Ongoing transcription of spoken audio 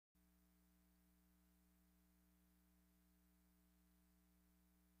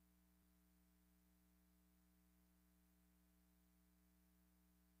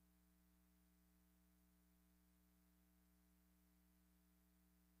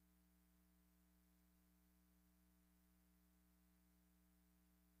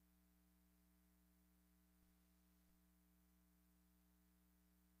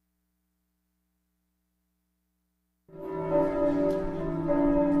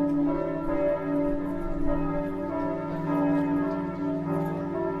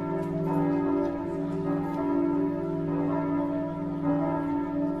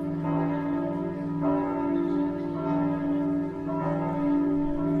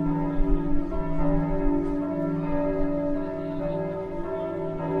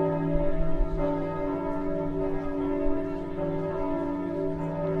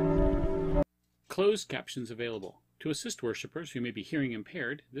Closed captions available. To assist worshipers who may be hearing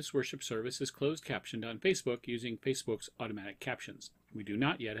impaired, this worship service is closed captioned on Facebook using Facebook's automatic captions. We do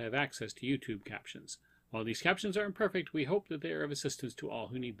not yet have access to YouTube captions. While these captions are imperfect, we hope that they are of assistance to all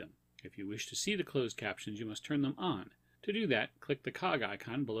who need them. If you wish to see the closed captions, you must turn them on. To do that, click the cog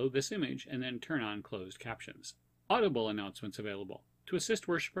icon below this image and then turn on closed captions. Audible announcements available. To assist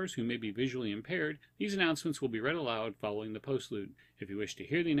worshipers who may be visually impaired, these announcements will be read aloud following the postlude. If you wish to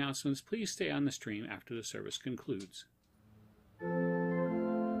hear the announcements, please stay on the stream after the service concludes.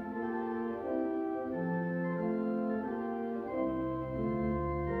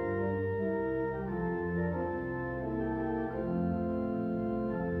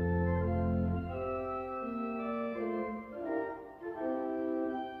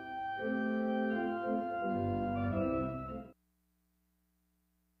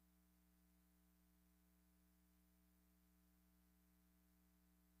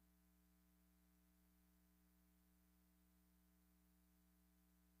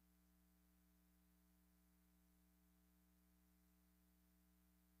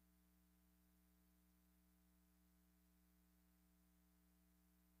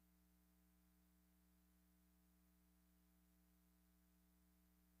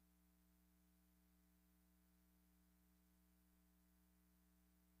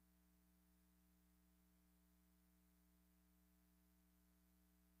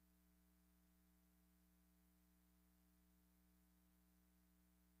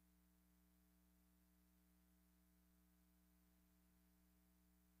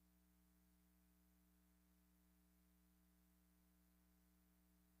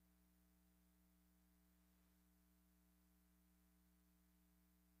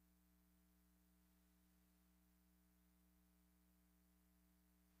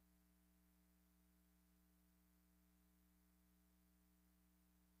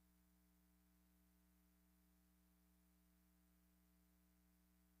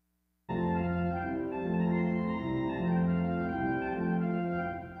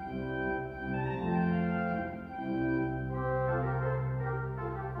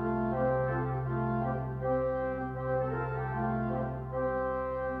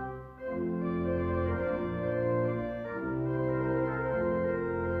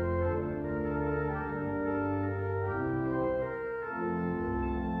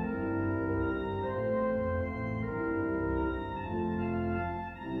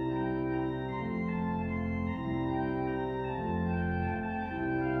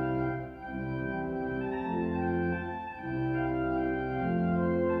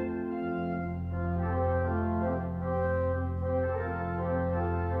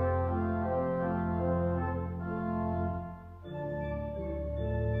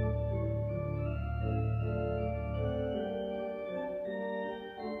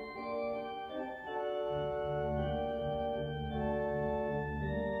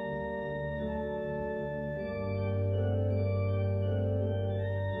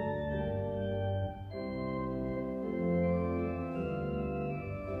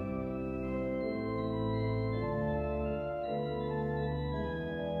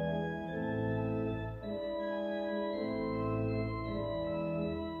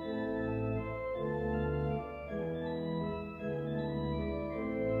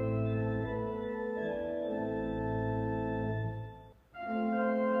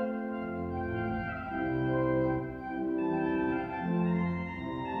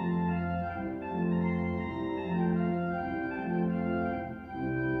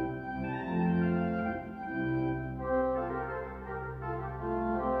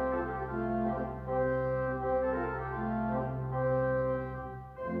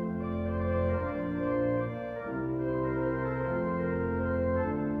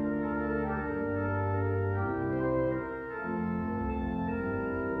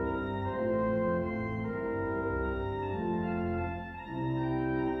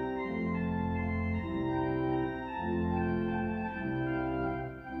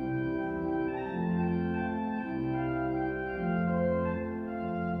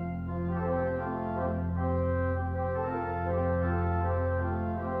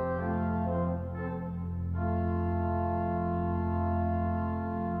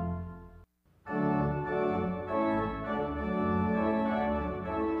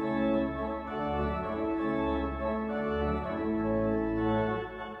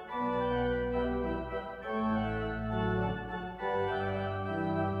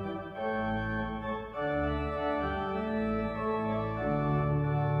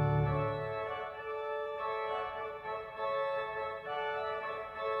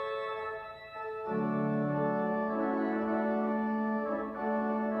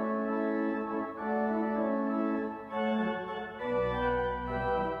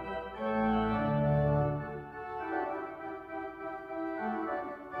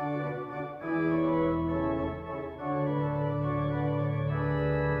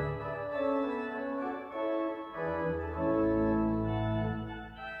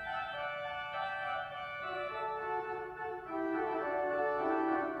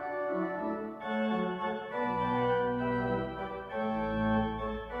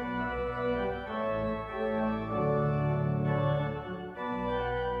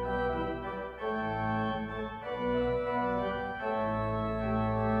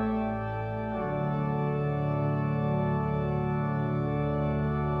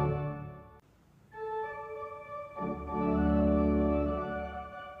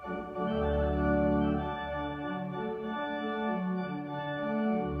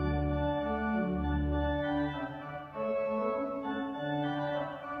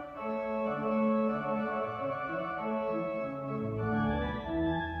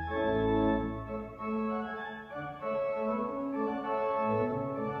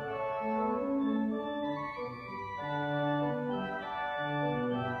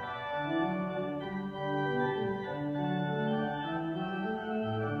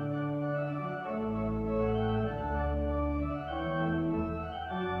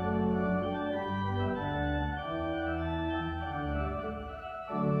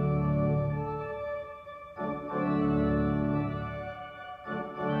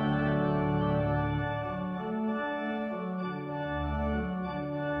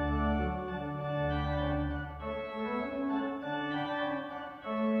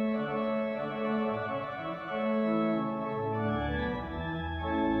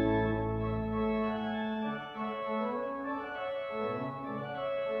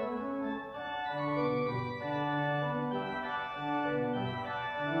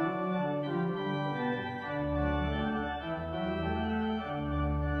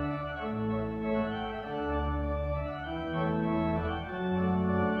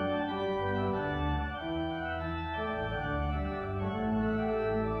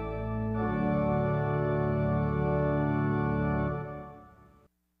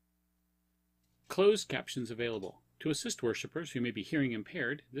 Closed captions available. To assist worshipers who may be hearing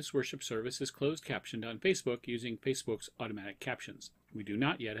impaired, this worship service is closed captioned on Facebook using Facebook's automatic captions. We do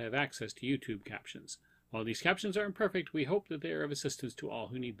not yet have access to YouTube captions. While these captions are imperfect, we hope that they are of assistance to all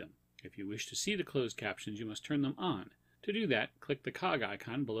who need them. If you wish to see the closed captions, you must turn them on. To do that, click the cog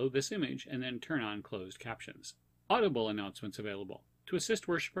icon below this image and then turn on closed captions. Audible announcements available. To assist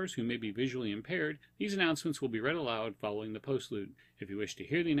worshipers who may be visually impaired, these announcements will be read aloud following the postlude. If you wish to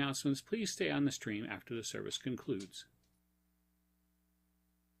hear the announcements, please stay on the stream after the service concludes.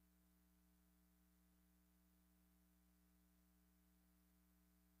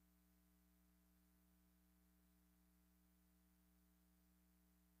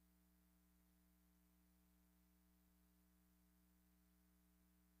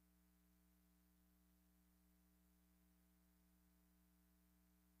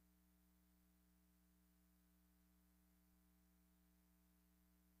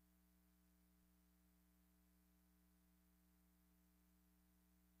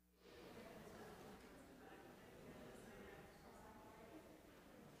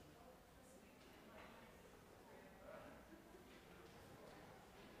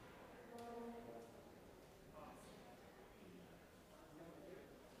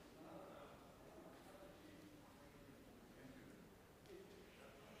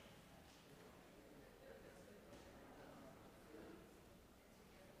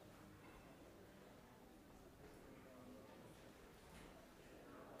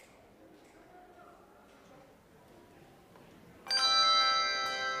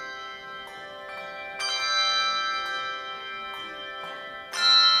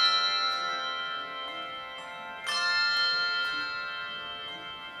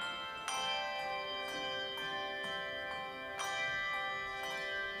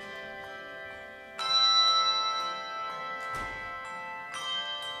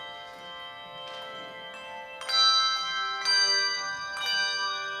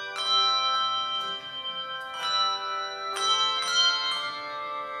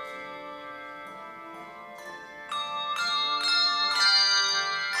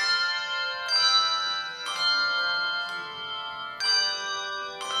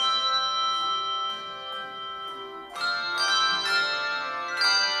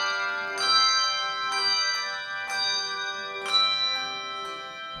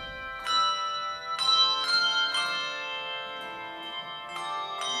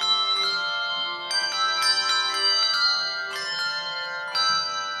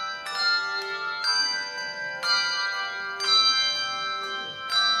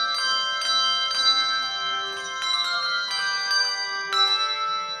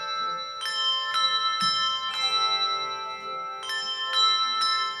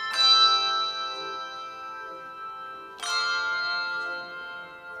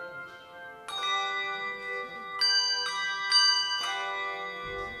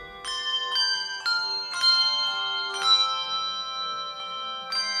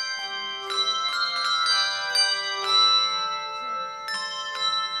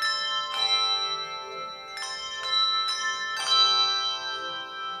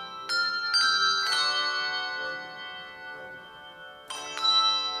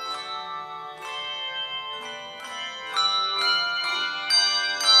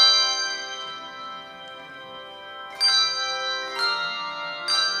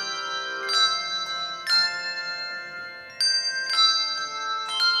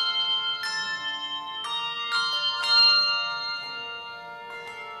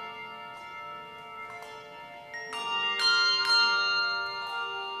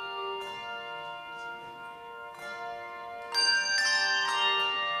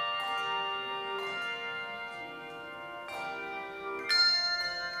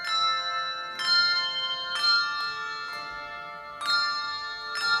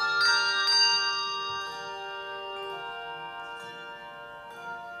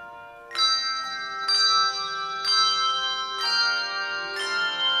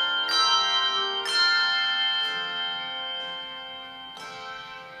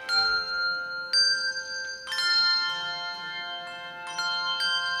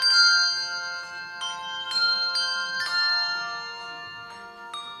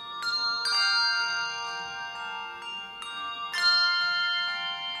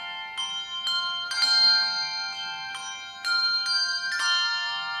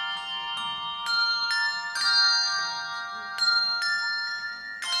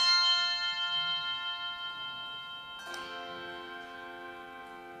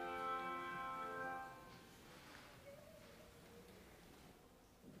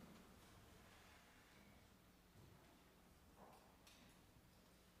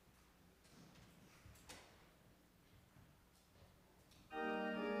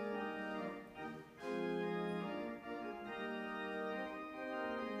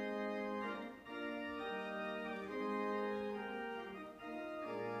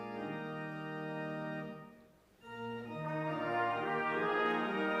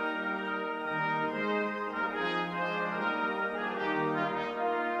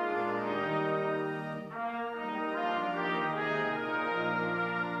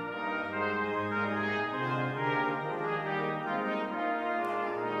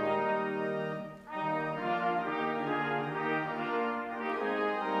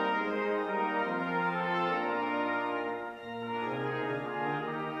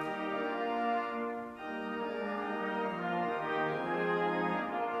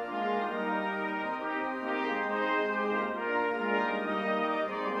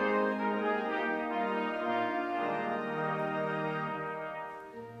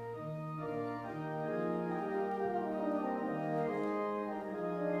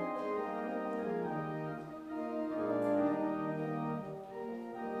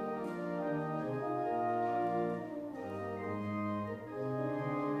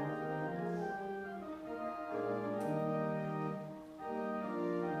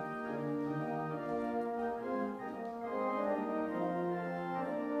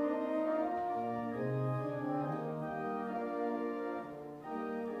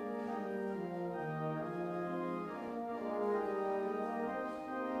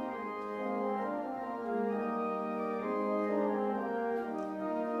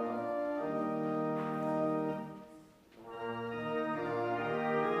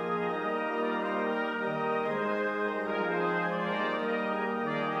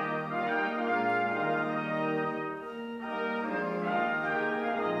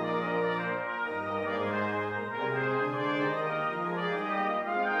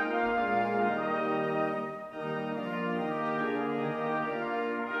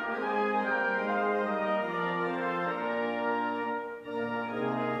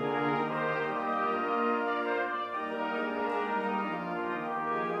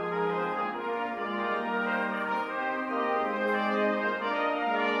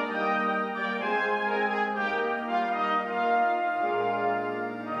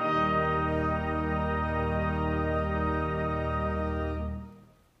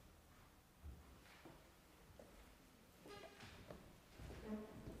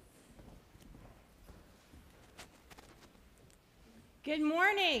 Good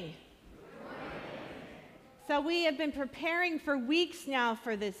morning. So we have been preparing for weeks now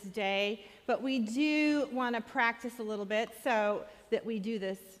for this day, but we do want to practice a little bit so that we do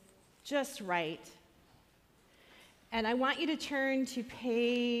this just right. And I want you to turn to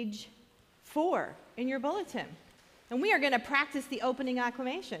page 4 in your bulletin. And we are going to practice the opening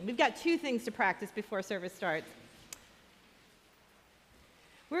acclamation. We've got 2 things to practice before service starts.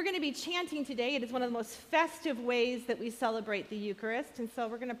 We're going to be chanting today. It is one of the most festive ways that we celebrate the Eucharist, and so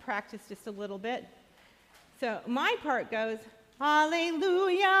we're going to practice just a little bit. So my part goes,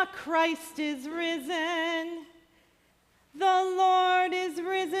 Alleluia, Christ is risen. The Lord is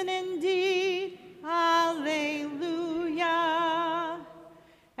risen indeed. Alleluia.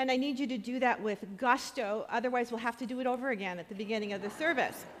 And I need you to do that with gusto, otherwise we'll have to do it over again at the beginning of the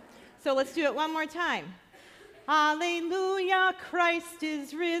service. So let's do it one more time. Alleluia, Christ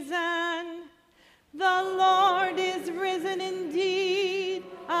is risen. The Lord is risen indeed.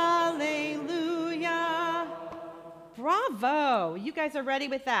 Alleluia. Bravo. You guys are ready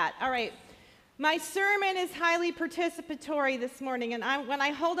with that. All right. My sermon is highly participatory this morning, and when I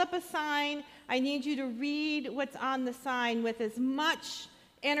hold up a sign, I need you to read what's on the sign with as much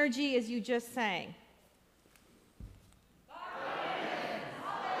energy as you just sang.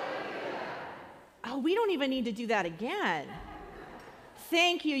 Oh, we don't even need to do that again.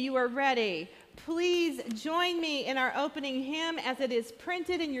 Thank you. You are ready. Please join me in our opening hymn as it is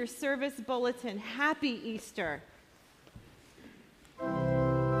printed in your service bulletin. Happy Easter.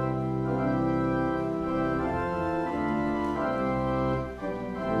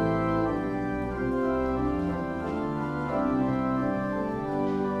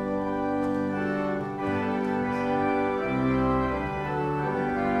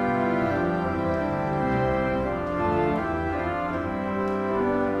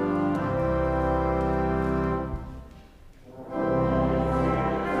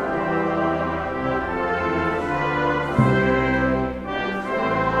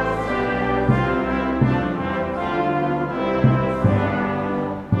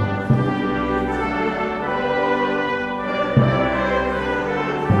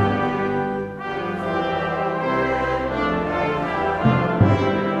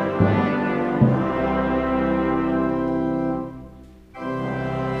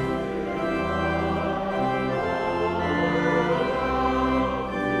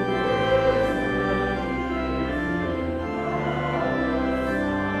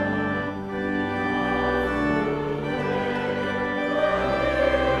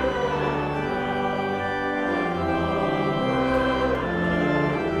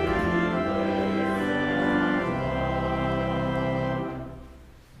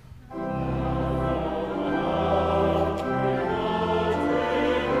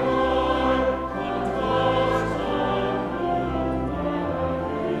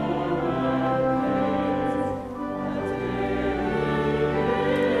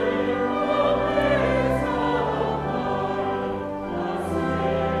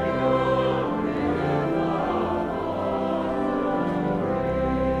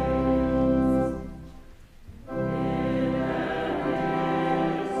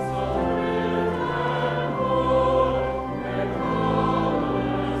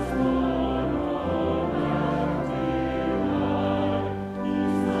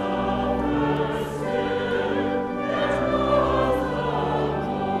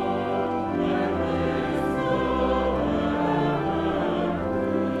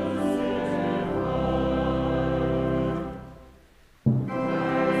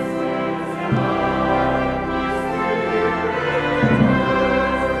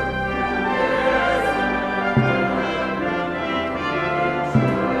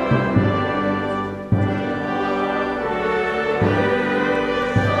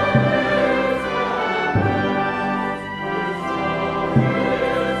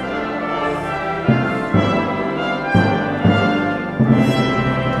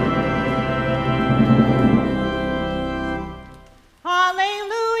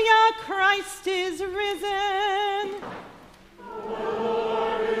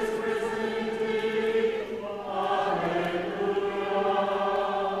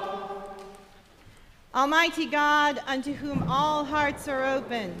 Almighty God, unto whom all hearts are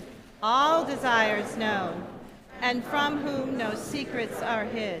open, all desires known, and from whom no secrets are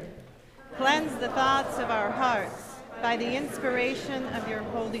hid, cleanse the thoughts of our hearts by the inspiration of your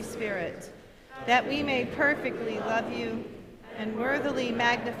Holy Spirit, that we may perfectly love you and worthily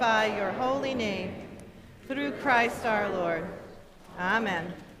magnify your holy name, through Christ our Lord.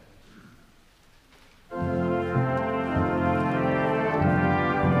 Amen.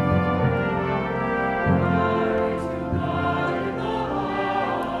 Glory to God in the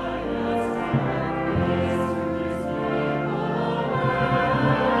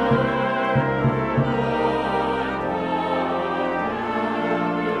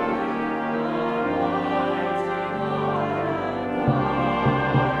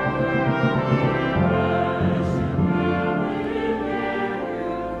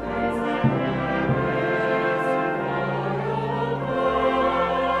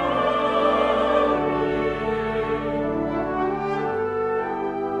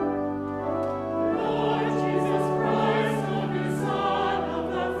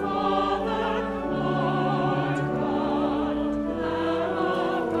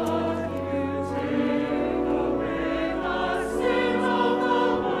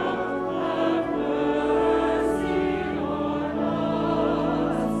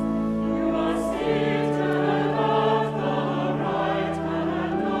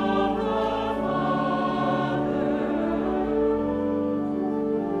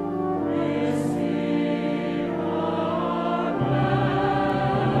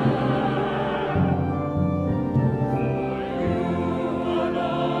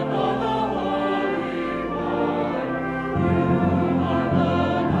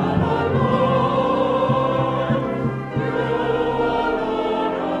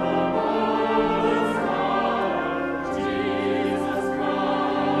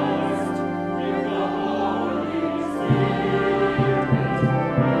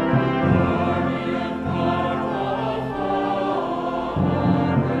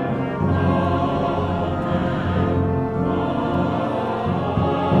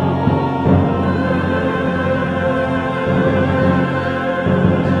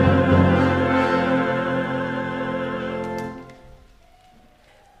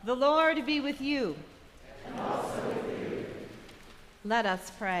The Lord be with you. And also with you. Let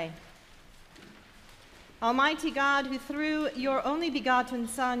us pray. Almighty God, who through your only begotten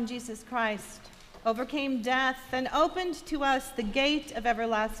Son, Jesus Christ, overcame death and opened to us the gate of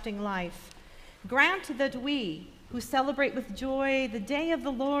everlasting life, grant that we, who celebrate with joy the day of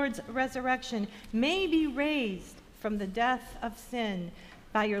the Lord's resurrection, may be raised from the death of sin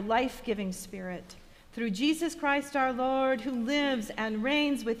by your life-giving Spirit. Through Jesus Christ our Lord, who lives and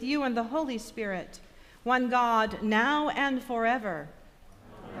reigns with you and the Holy Spirit, one God, now and forever.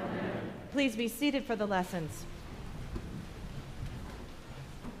 Amen. Please be seated for the lessons.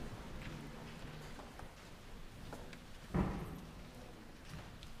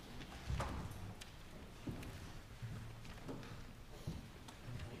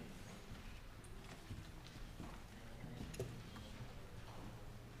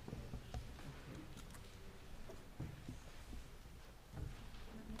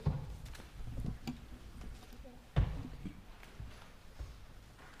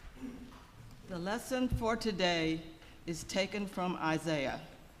 The lesson for today is taken from Isaiah.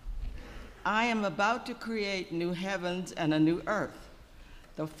 I am about to create new heavens and a new earth.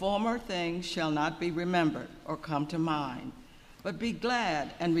 The former things shall not be remembered or come to mind, but be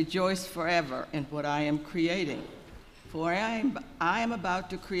glad and rejoice forever in what I am creating. For I am about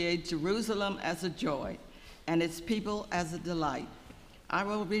to create Jerusalem as a joy and its people as a delight. I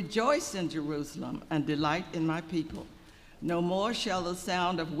will rejoice in Jerusalem and delight in my people. No more shall the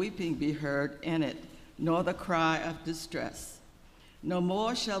sound of weeping be heard in it, nor the cry of distress. No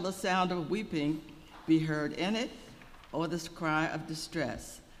more shall the sound of weeping be heard in it, or the cry of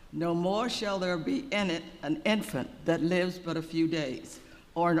distress. No more shall there be in it an infant that lives but a few days,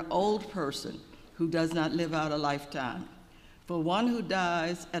 or an old person who does not live out a lifetime. For one who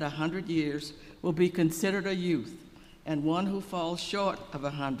dies at 100 years will be considered a youth, and one who falls short of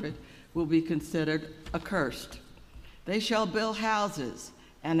 100 will be considered accursed. They shall build houses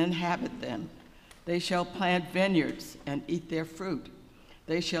and inhabit them. They shall plant vineyards and eat their fruit.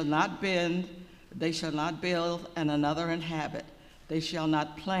 They shall not build and another inhabit. They shall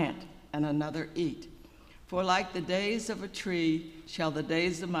not plant and another eat. For like the days of a tree shall the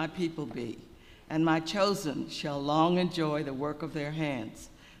days of my people be, and my chosen shall long enjoy the work of their hands.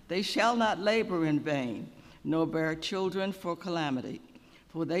 They shall not labor in vain, nor bear children for calamity,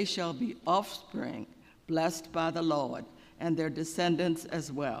 for they shall be offspring blessed by the Lord, and their descendants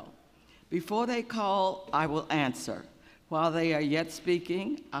as well. Before they call, I will answer. While they are yet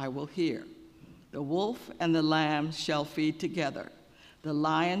speaking, I will hear. The wolf and the lamb shall feed together. The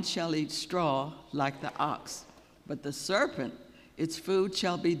lion shall eat straw like the ox, but the serpent, its food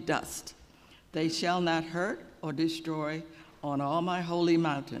shall be dust. They shall not hurt or destroy on all my holy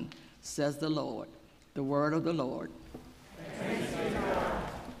mountain, says the Lord. The word of the Lord. Thanks be to God.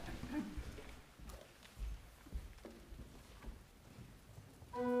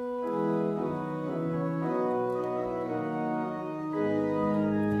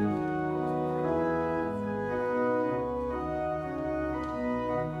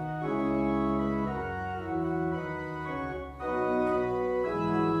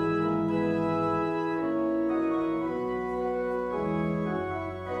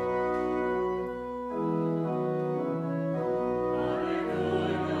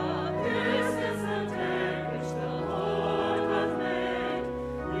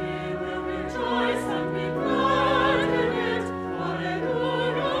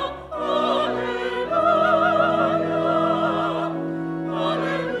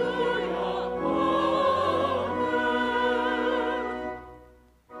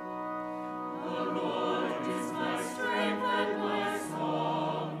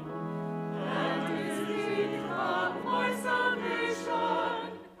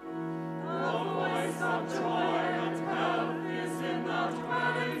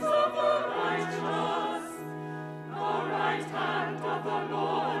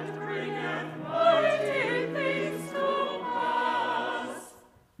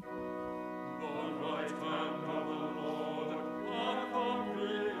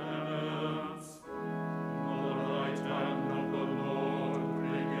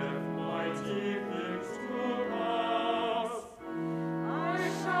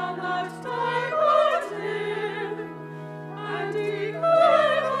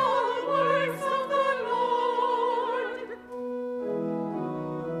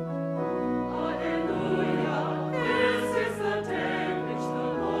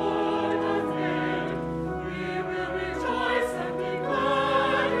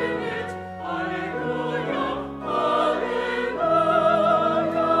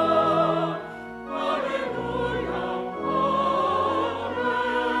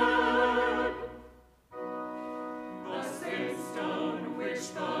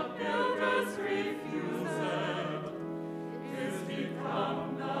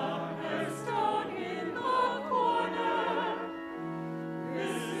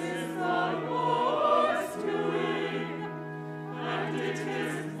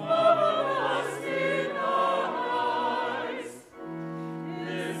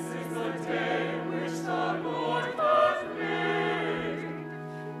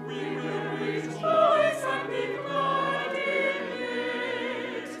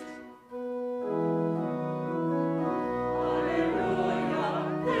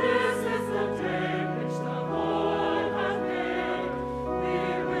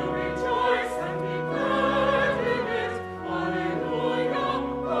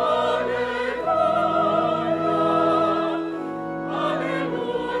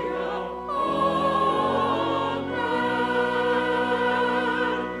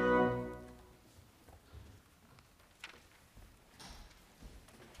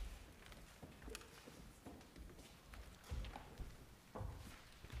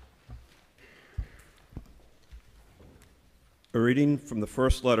 A reading from the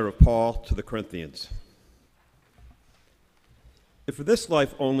first letter of Paul to the Corinthians. If for this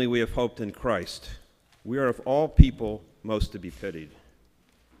life only we have hoped in Christ, we are of all people most to be pitied.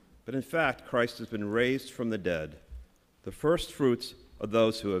 But in fact, Christ has been raised from the dead, the first fruits of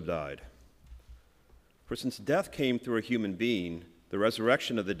those who have died. For since death came through a human being, the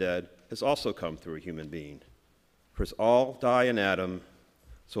resurrection of the dead has also come through a human being. For as all die in Adam,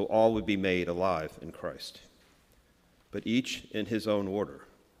 so all would be made alive in Christ. But each in his own order.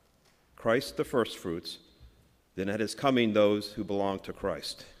 Christ the firstfruits, then at his coming those who belong to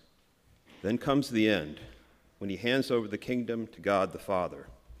Christ. Then comes the end, when he hands over the kingdom to God the Father,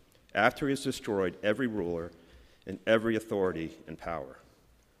 after he has destroyed every ruler and every authority and power.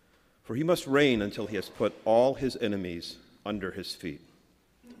 For he must reign until he has put all his enemies under his feet.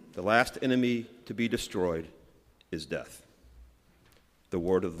 The last enemy to be destroyed is death. The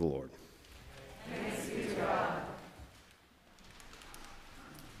word of the Lord. Thanks be to God.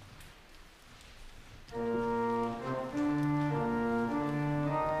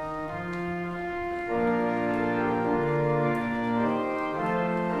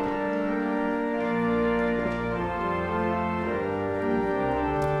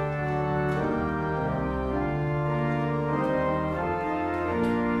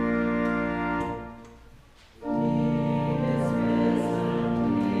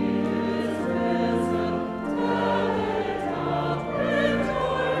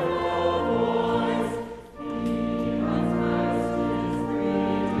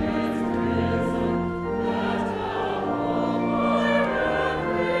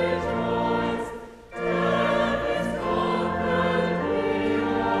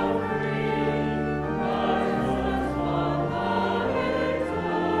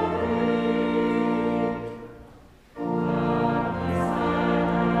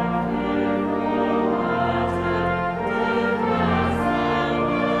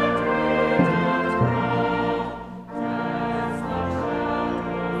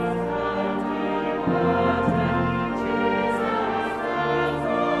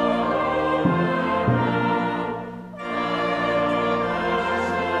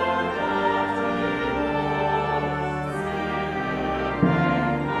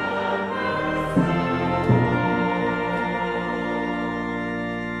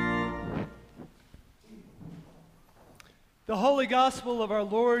 The Holy Gospel of our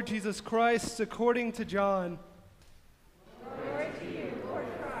Lord Jesus Christ according to John. Glory to you, Lord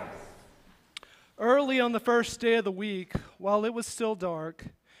Christ. Early on the first day of the week, while it was still dark,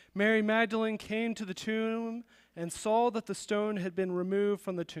 Mary Magdalene came to the tomb and saw that the stone had been removed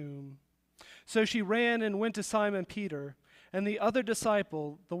from the tomb. So she ran and went to Simon Peter and the other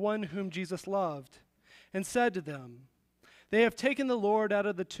disciple, the one whom Jesus loved, and said to them, "They have taken the Lord out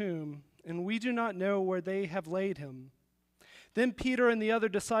of the tomb, and we do not know where they have laid him." Then Peter and the other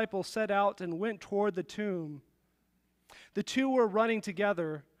disciple set out and went toward the tomb. The two were running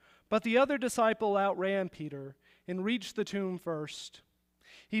together, but the other disciple outran Peter and reached the tomb first.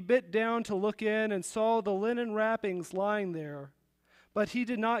 He bent down to look in and saw the linen wrappings lying there, but he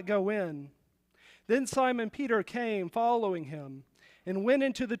did not go in. Then Simon Peter came, following him, and went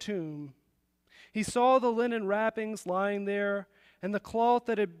into the tomb. He saw the linen wrappings lying there, and the cloth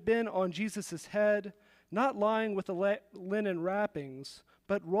that had been on Jesus' head, not lying with the linen wrappings,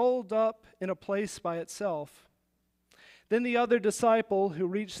 but rolled up in a place by itself. Then the other disciple who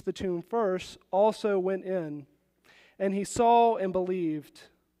reached the tomb first also went in, and he saw and believed.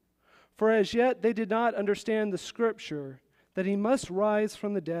 For as yet they did not understand the scripture, that he must rise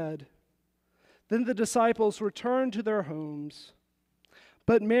from the dead. Then the disciples returned to their homes.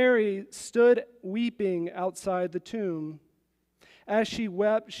 But Mary stood weeping outside the tomb. As she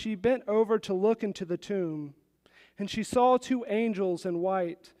wept, she bent over to look into the tomb, and she saw two angels in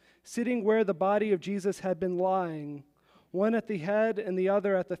white, sitting where the body of Jesus had been lying, one at the head and the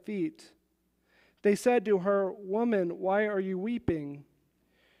other at the feet. They said to her, "Woman, why are you weeping?"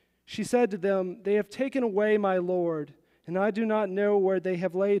 She said to them, "They have taken away my Lord, and I do not know where they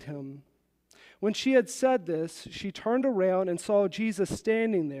have laid him." When she had said this, she turned around and saw Jesus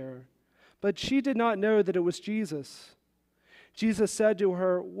standing there, but she did not know that it was Jesus. Jesus said to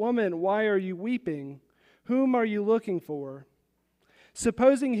her, "Woman, why are you weeping? Whom are you looking for?"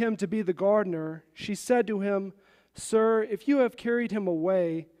 Supposing him to be the gardener, she said to him, "Sir, if you have carried him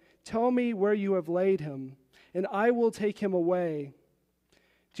away, tell me where you have laid him, and I will take him away."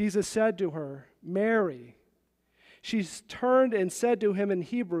 Jesus said to her, "Mary." She turned and said to him in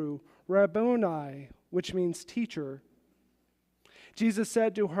Hebrew, "Rabboni," which means teacher. Jesus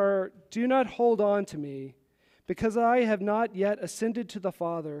said to her, "Do not hold on to me, because I have not yet ascended to the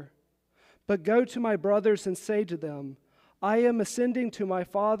Father. But go to my brothers and say to them, I am ascending to my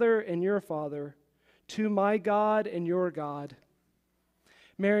Father and your Father, to my God and your God."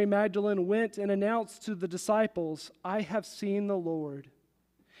 Mary Magdalene went and announced to the disciples, "I have seen the Lord."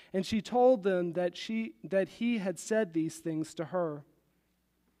 And she told them that he had said these things to her.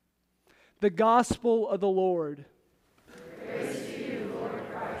 The Gospel of the Lord. Praise to you, Lord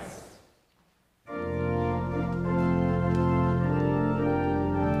Christ.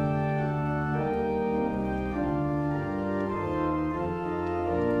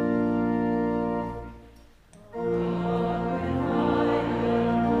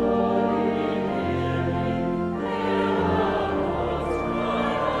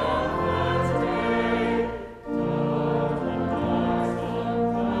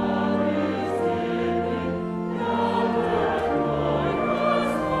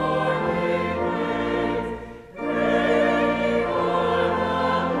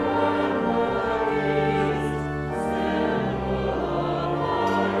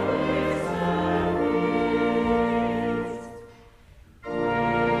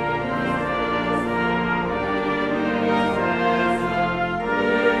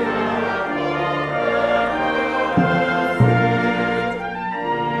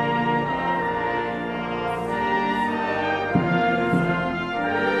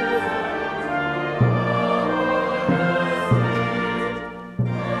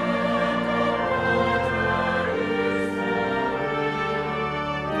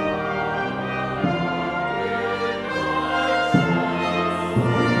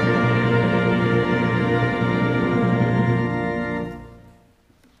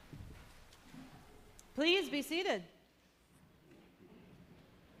 Please be seated.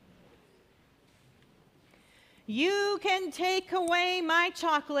 You can take away my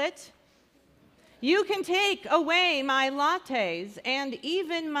chocolate. You can take away my lattes and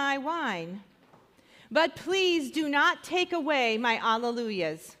even my wine. But please do not take away my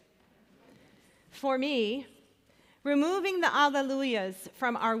alleluias. For me, removing the alleluias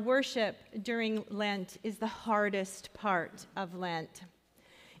from our worship during Lent is the hardest part of Lent.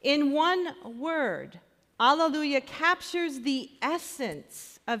 In one word, alleluia captures the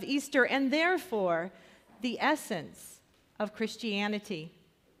essence of Easter and therefore the essence of Christianity.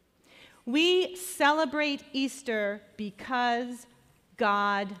 We celebrate Easter because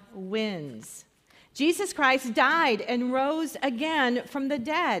God wins. Jesus Christ died and rose again from the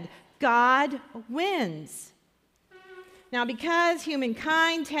dead. God wins. Now, because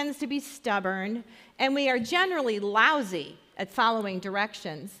humankind tends to be stubborn and we are generally lousy at following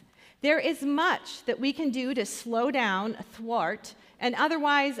directions, there is much that we can do to slow down, thwart, and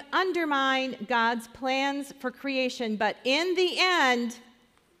otherwise undermine God's plans for creation. But in the end,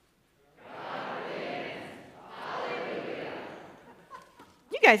 God wins. Hallelujah.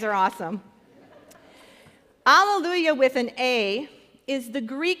 You guys are awesome. Alleluia with an A is the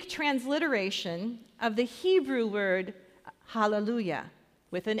Greek transliteration of the Hebrew word hallelujah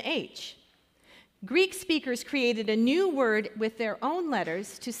with an H. Greek speakers created a new word with their own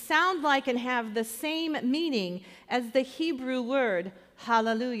letters to sound like and have the same meaning as the Hebrew word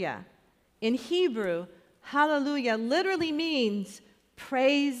hallelujah. In Hebrew, hallelujah literally means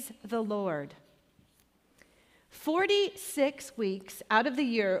praise the Lord. 46 weeks out of the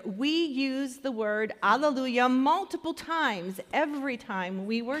year, we use the word alleluia multiple times every time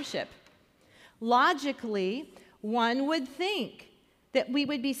we worship. Logically, one would think that we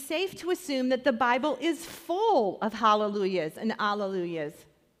would be safe to assume that the Bible is full of hallelujahs and alleluias.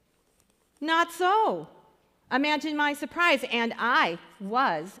 Not so. Imagine my surprise, and I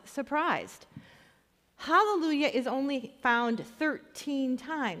was surprised. Hallelujah is only found 13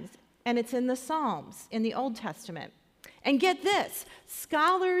 times, and it's in the Psalms in the Old Testament. And get this,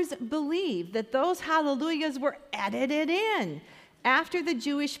 scholars believe that those hallelujahs were edited in after the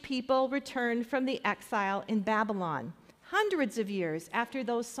Jewish people returned from the exile in Babylon, hundreds of years after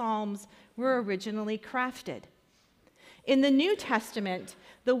those psalms were originally crafted. In the New Testament,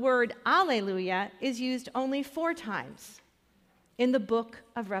 the word alleluia is used only 4 times in the book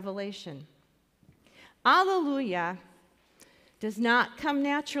of Revelation. Alleluia does not come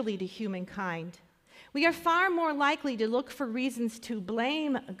naturally to humankind. We are far more likely to look for reasons to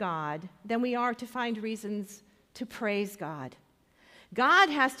blame God than we are to find reasons to praise God. God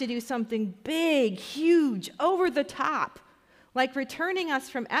has to do something big, huge, over the top, like returning us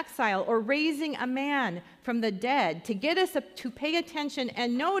from exile or raising a man from the dead to get us to pay attention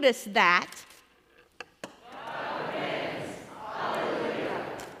and notice that God wins. Hallelujah.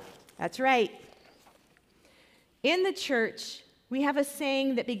 That's right. In the church, we have a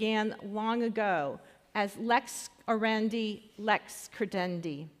saying that began long ago as lex orandi, lex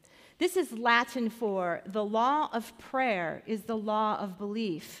credendi. This is Latin for the law of prayer is the law of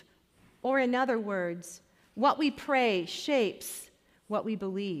belief. Or in other words, what we pray shapes what we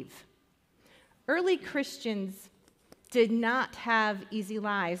believe. Early Christians did not have easy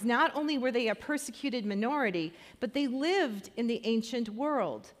lives. Not only were they a persecuted minority, but they lived in the ancient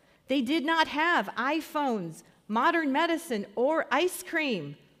world. They did not have iPhones, modern medicine, or ice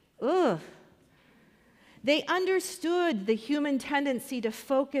cream. Ugh. They understood the human tendency to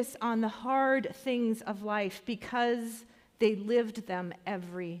focus on the hard things of life because they lived them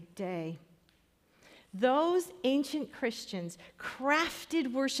every day. Those ancient Christians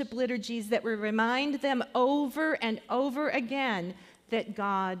crafted worship liturgies that would remind them over and over again that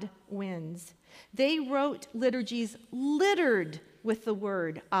God wins. They wrote liturgies littered with the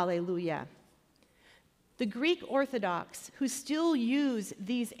word Alleluia. The Greek Orthodox, who still use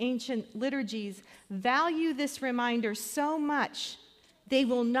these ancient liturgies, value this reminder so much they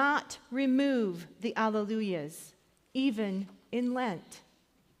will not remove the Alleluias, even in Lent.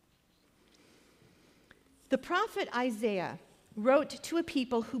 The prophet Isaiah wrote to a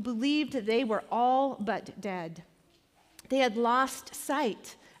people who believed they were all but dead. They had lost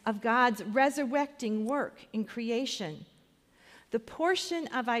sight of God's resurrecting work in creation. The portion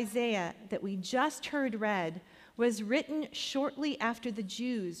of Isaiah that we just heard read was written shortly after the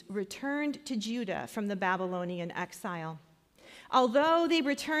Jews returned to Judah from the Babylonian exile. Although they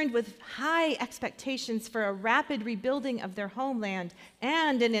returned with high expectations for a rapid rebuilding of their homeland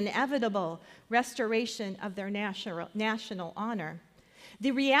and an inevitable restoration of their national honor,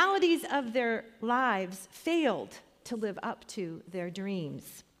 the realities of their lives failed to live up to their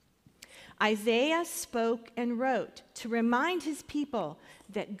dreams. Isaiah spoke and wrote to remind his people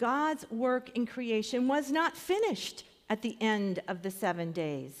that God's work in creation was not finished at the end of the 7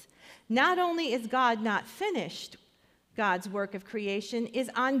 days. Not only is God not finished, God's work of creation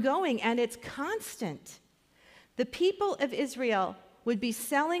is ongoing and it's constant. The people of Israel would be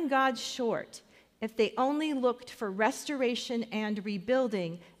selling God short if they only looked for restoration and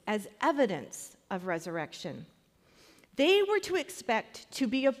rebuilding as evidence of resurrection. They were to expect to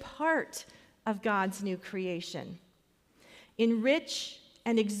be a part of God's new creation. In rich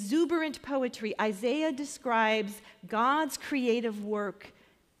and exuberant poetry, Isaiah describes God's creative work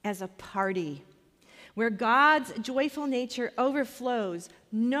as a party. Where God's joyful nature overflows,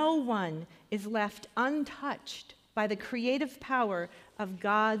 no one is left untouched by the creative power of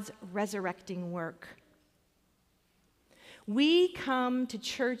God's resurrecting work. We come to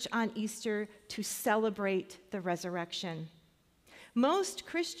church on Easter to celebrate the resurrection. Most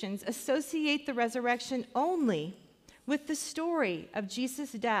Christians associate the resurrection only with the story of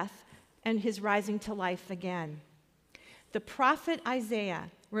Jesus' death and his rising to life again. The prophet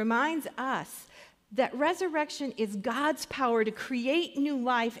Isaiah reminds us that resurrection is God's power to create new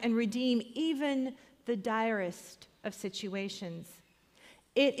life and redeem even the direst of situations.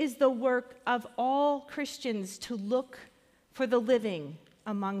 It is the work of all Christians to look for the living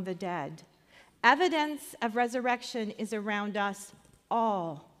among the dead. Evidence of resurrection is around us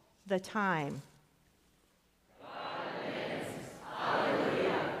all the time.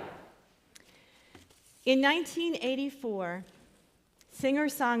 Hallelujah. In 1984,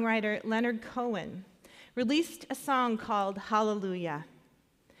 singer-songwriter Leonard Cohen released a song called Hallelujah.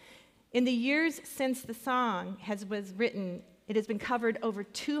 In the years since the song was written, it has been covered over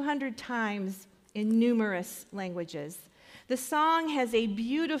 200 times in numerous languages. The song has a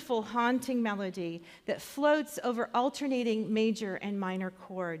beautiful, haunting melody that floats over alternating major and minor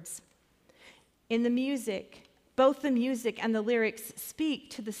chords. In the music, both the music and the lyrics speak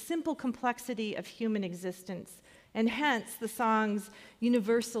to the simple complexity of human existence, and hence the song's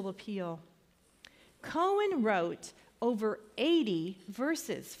universal appeal. Cohen wrote over 80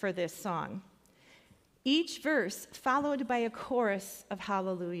 verses for this song, each verse followed by a chorus of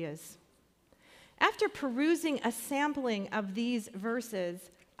hallelujahs. After perusing a sampling of these verses,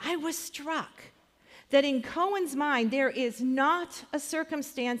 I was struck that in Cohen's mind there is not a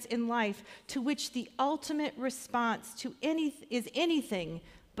circumstance in life to which the ultimate response to is anything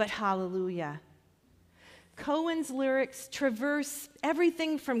but hallelujah. Cohen's lyrics traverse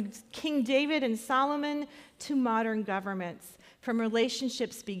everything from King David and Solomon to modern governments, from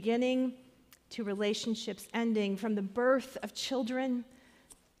relationships beginning to relationships ending, from the birth of children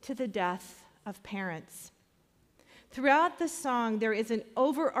to the death of parents. Throughout the song, there is an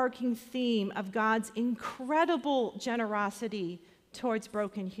overarching theme of God's incredible generosity towards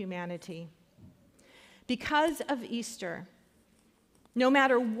broken humanity. Because of Easter, no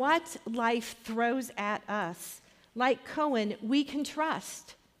matter what life throws at us, like Cohen, we can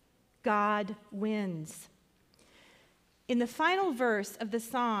trust God wins. In the final verse of the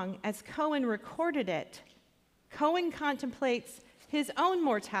song, as Cohen recorded it, Cohen contemplates his own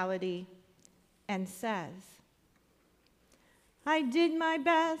mortality and says, "I did my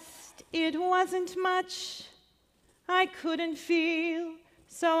best, it wasn't much. I couldn't feel,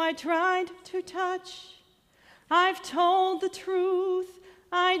 so I tried to touch. I've told the truth,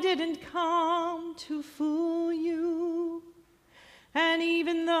 I didn't come to fool you. And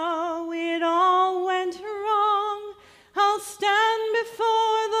even though it all went wrong, I'll stand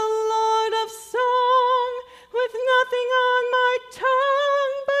before the Lord of song with nothing on my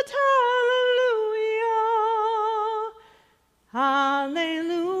tongue but hallelujah,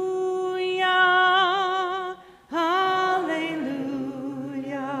 hallelujah, hallelujah,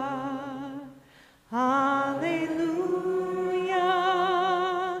 hallelujah,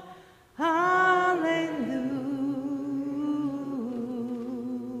 hallelujah."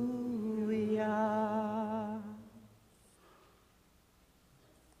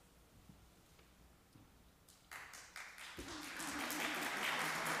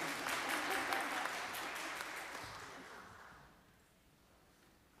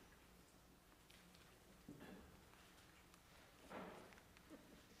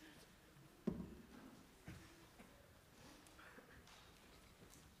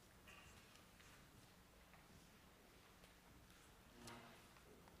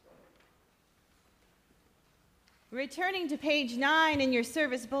 Returning to page 9 in your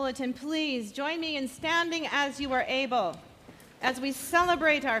service bulletin, please join me in standing as you are able as we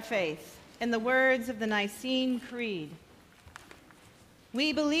celebrate our faith in the words of the Nicene Creed.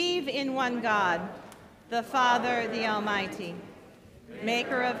 We believe in one God, the Father, the Almighty,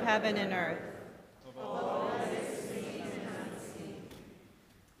 maker of heaven and earth.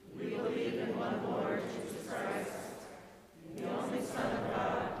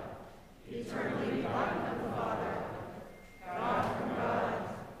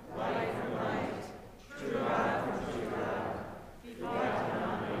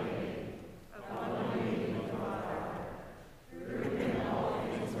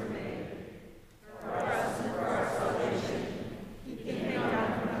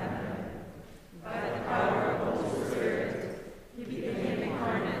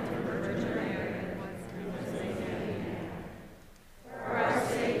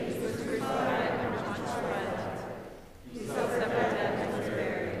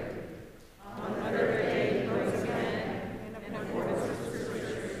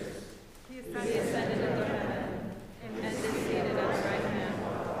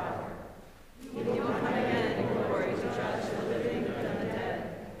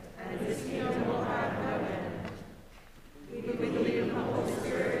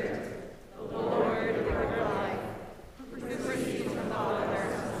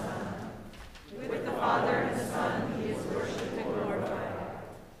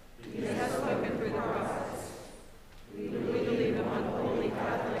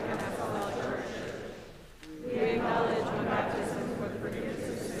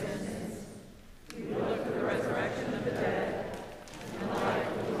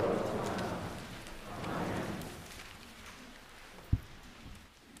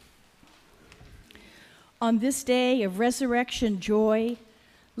 On this day of resurrection joy,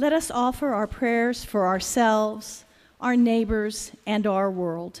 let us offer our prayers for ourselves, our neighbors, and our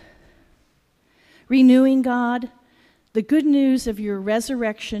world. Renewing God, the good news of your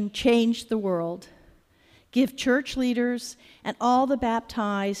resurrection changed the world. Give church leaders and all the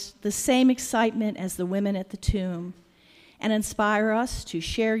baptized the same excitement as the women at the tomb, and inspire us to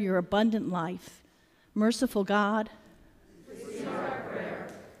share your abundant life. Merciful God, receive our prayer.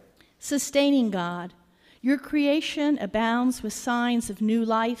 Sustaining God, your creation abounds with signs of new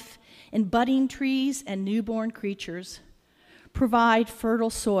life in budding trees and newborn creatures. Provide fertile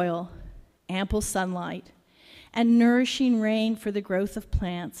soil, ample sunlight, and nourishing rain for the growth of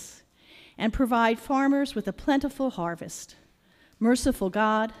plants, and provide farmers with a plentiful harvest. Merciful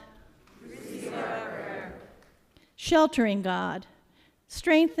God, receive our prayer. Sheltering God,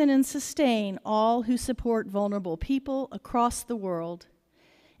 strengthen and sustain all who support vulnerable people across the world.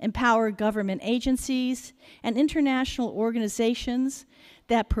 Empower government agencies and international organizations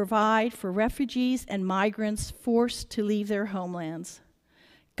that provide for refugees and migrants forced to leave their homelands.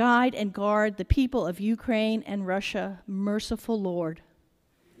 Guide and guard the people of Ukraine and Russia, merciful Lord.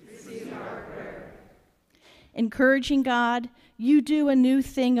 Receive our prayer. Encouraging God, you do a new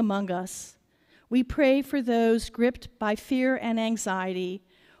thing among us. We pray for those gripped by fear and anxiety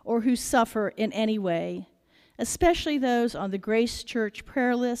or who suffer in any way, especially those on the Grace Church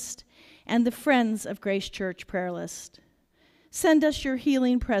prayer list and the Friends of Grace Church prayer list. Send us your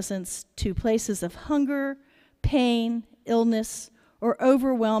healing presence to places of hunger, pain, illness, or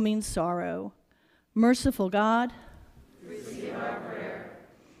overwhelming sorrow. Merciful God, Receive our prayer.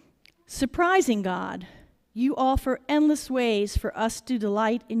 surprising God, you offer endless ways for us to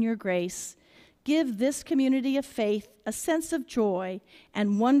delight in your grace. Give this community of faith a sense of joy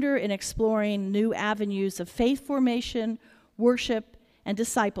and wonder in exploring new avenues of faith formation, worship, and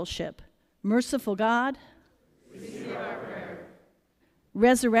discipleship. Merciful God, Receive our prayer.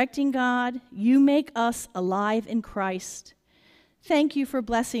 resurrecting God, you make us alive in Christ. Thank you for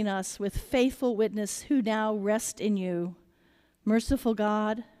blessing us with faithful witness who now rest in you. Merciful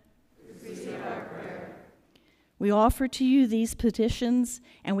God, Receive our prayer. we offer to you these petitions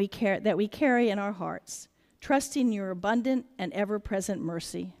and that we carry in our hearts, trusting your abundant and ever-present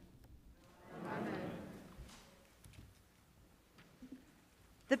mercy. Amen.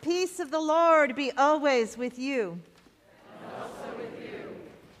 The peace of the Lord be always with you. And also with you.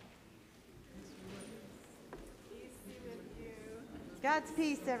 God's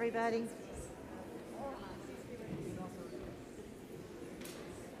peace, everybody.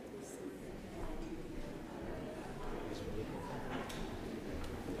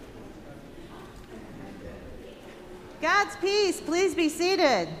 God's peace, please be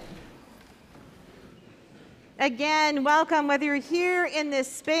seated. Again, welcome, whether you're here in this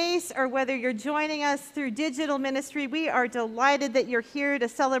space or whether you're joining us through digital ministry. We are delighted that you're here to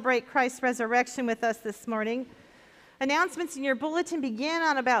celebrate Christ's resurrection with us this morning. Announcements in your bulletin begin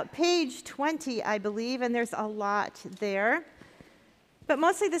on about page 20, I believe, and there's a lot there. But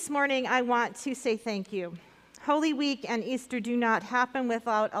mostly this morning, I want to say thank you. Holy Week and Easter do not happen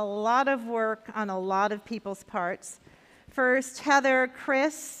without a lot of work on a lot of people's parts. First, Heather,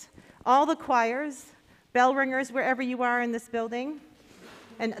 Chris, all the choirs, bell ringers wherever you are in this building,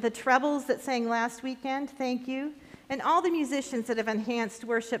 and the trebles that sang last weekend, thank you, and all the musicians that have enhanced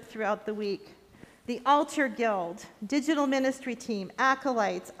worship throughout the week. The Altar Guild, Digital Ministry Team,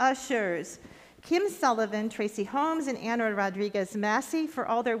 Acolytes, Ushers, Kim Sullivan, Tracy Holmes, and Anna Rodriguez-Massey for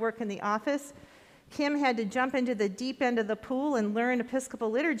all their work in the office. Kim had to jump into the deep end of the pool and learn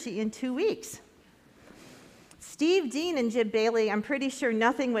Episcopal liturgy in 2 weeks. Steve Dean and Jib Bailey, I'm pretty sure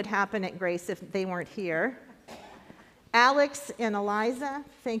nothing would happen at Grace if they weren't here. Alex and Eliza,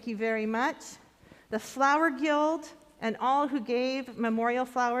 thank you very much. The Flower Guild and all who gave memorial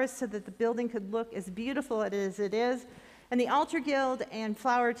flowers so that the building could look as beautiful as it is. And the Altar Guild and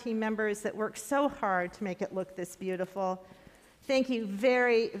flower team members that worked so hard to make it look this beautiful. Thank you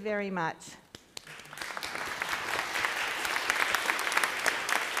very, very much.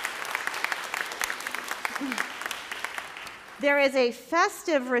 There is a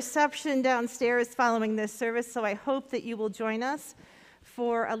festive reception downstairs following this service, so I hope that you will join us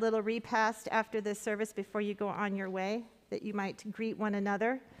for a little repast after this service before you go on your way, that you might greet one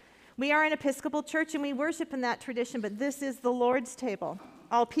another. We are an Episcopal church and we worship in that tradition, but this is the Lord's table.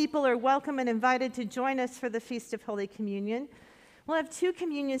 All people are welcome and invited to join us for the Feast of Holy Communion. We'll have 2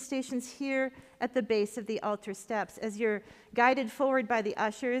 communion stations here at the base of the altar steps. As you're guided forward by the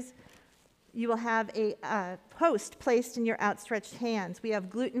ushers, you will have a host placed in your outstretched hands. We have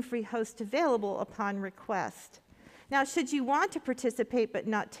gluten-free host available upon request. Now, should you want to participate but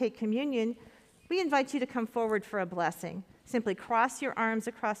not take communion, we invite you to come forward for a blessing. Simply cross your arms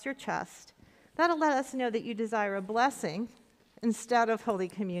across your chest. That'll let us know that you desire a blessing instead of Holy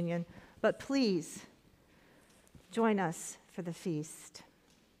Communion. But please, join us for the feast.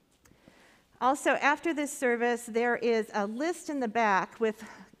 Also, after this service, there is a list in the back with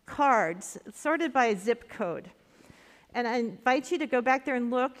cards sorted by zip code. And I invite you to go back there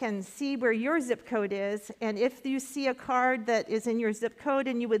and look and see where your zip code is. And if you see a card that is in your zip code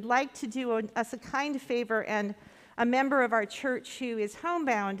and you would like to do us a kind favor and a member of our church who is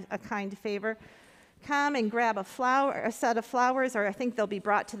homebound a kind favor, come and grab a set of flowers, or I think they'll be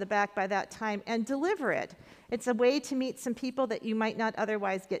brought to the back by that time, and deliver it. It's a way to meet some people that you might not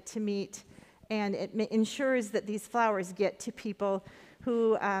otherwise get to meet, and it ensures that these flowers get to people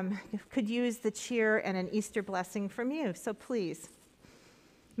who could use the cheer and an Easter blessing from you. So please,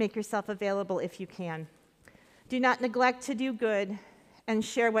 make yourself available if you can. Do not neglect to do good and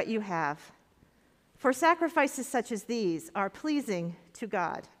share what you have. For sacrifices such as these are pleasing to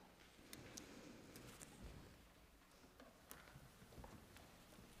God.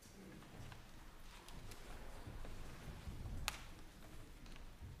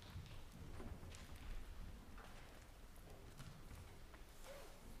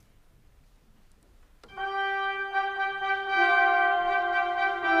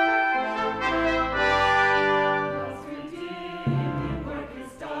 Work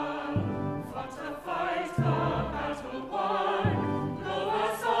is done, fought the fight, the battle won. Though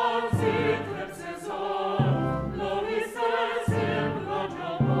our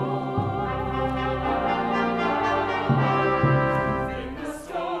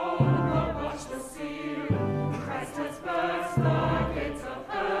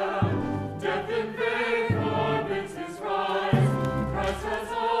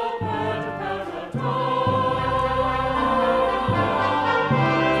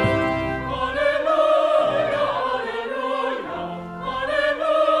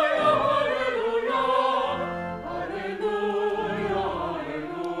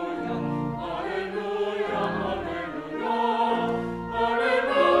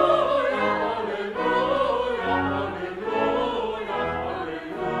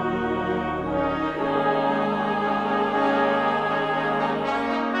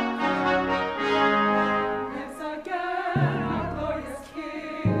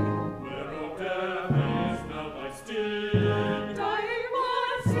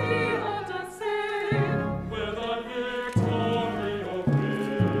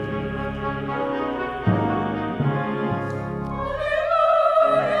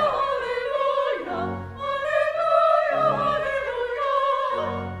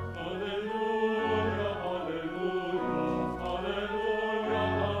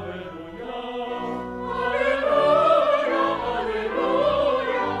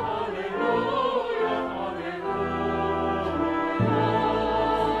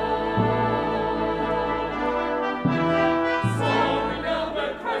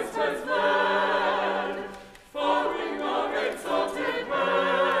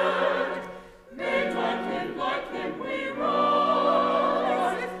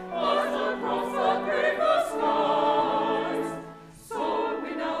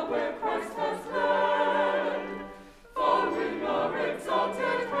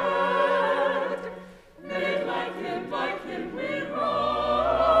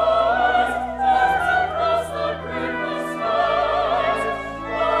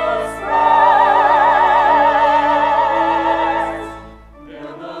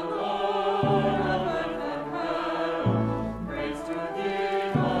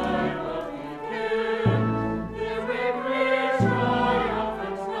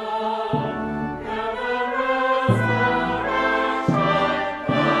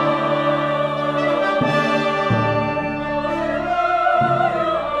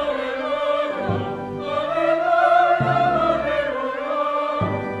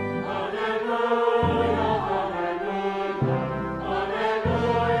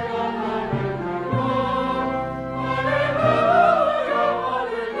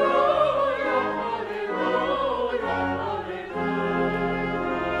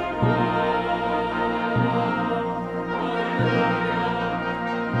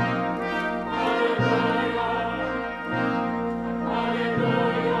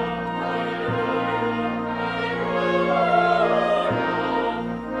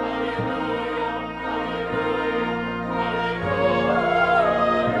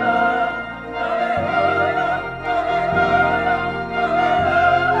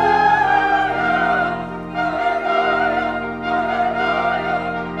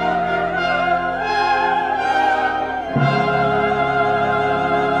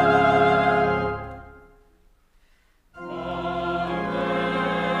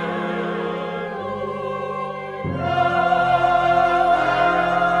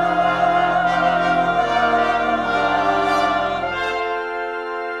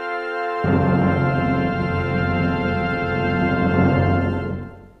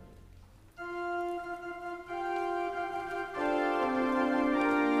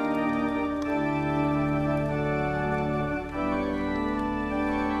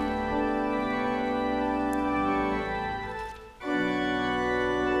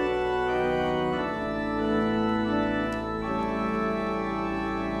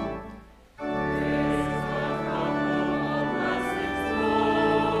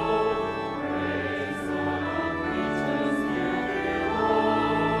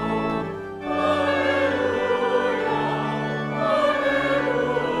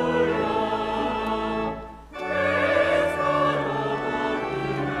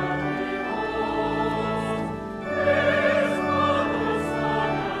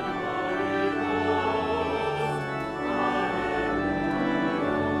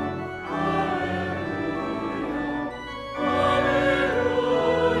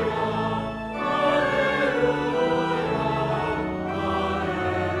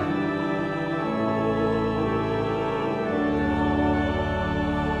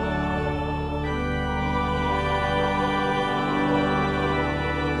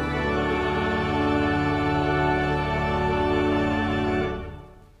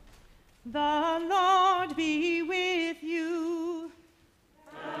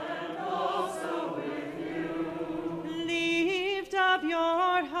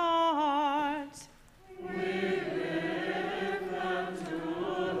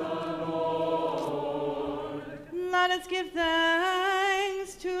us give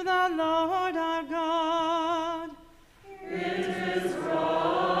thanks to the Lord our God. It is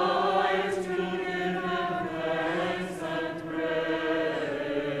right to give Him thanks and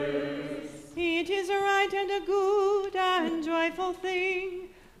praise. It is a right and a good and joyful thing,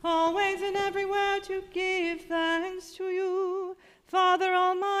 always and everywhere to give thanks to you, Father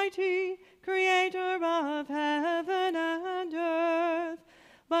Almighty, Creator of heaven and earth.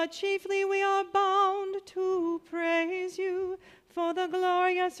 But chiefly we are bound to praise you for the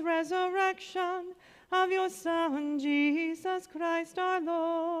glorious resurrection of your Son, Jesus Christ our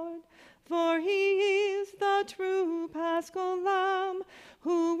Lord. For he is the true Paschal Lamb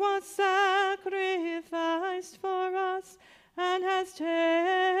who was sacrificed for us and has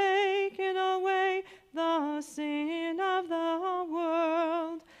taken away the sin of the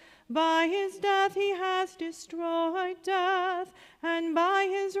world. By his death he has destroyed death, and by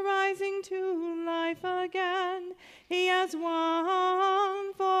his rising to life again, he has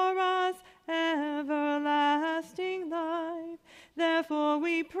won for us everlasting life. Therefore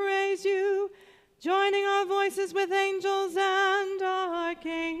we praise you, joining our voices with angels and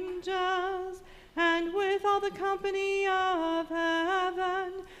archangels, and with all the company of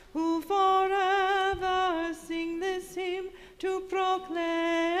heaven, who forever sing this hymn to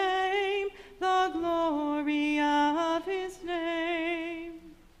proclaim the glory of his name.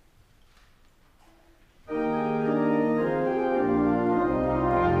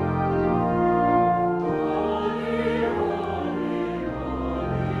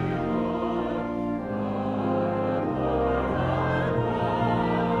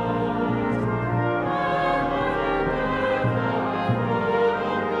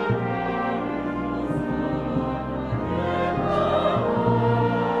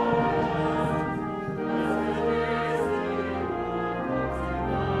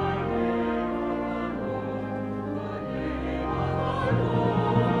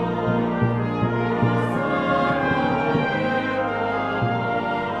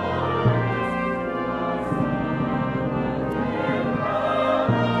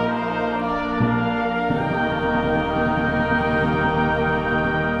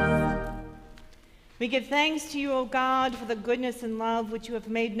 We give thanks to you, O God, for the goodness and love which you have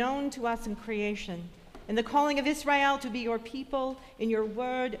made known to us in creation, in the calling of Israel to be your people, in your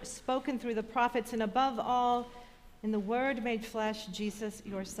word spoken through the prophets, and above all, in the word made flesh, Jesus,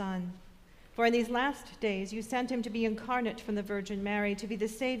 your Son. For in these last days you sent him to be incarnate from the Virgin Mary, to be the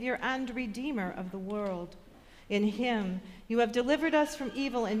Savior and Redeemer of the world. In him you have delivered us from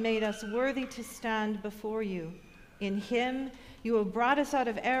evil and made us worthy to stand before you. In him you have brought us out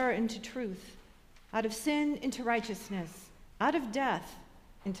of error into truth, out of sin into righteousness, out of death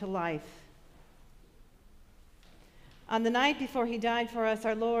into life. On the night before he died for us,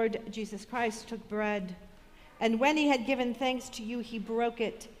 our Lord Jesus Christ took bread, and when he had given thanks to you, he broke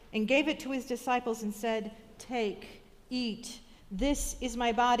it and gave it to his disciples and said, "Take, eat. This is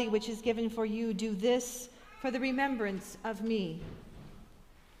my body which is given for you. Do this for the remembrance of me."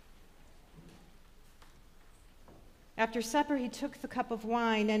 After supper, he took the cup of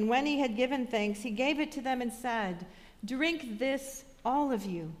wine, and when he had given thanks, he gave it to them and said, "Drink this, all of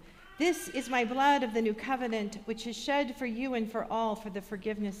you. This is my blood of the new covenant, which is shed for you and for all for the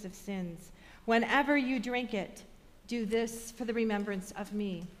forgiveness of sins. Whenever you drink it, do this for the remembrance of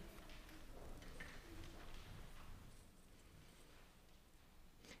me."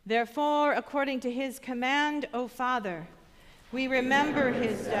 Therefore, according to his command, O Father, we remember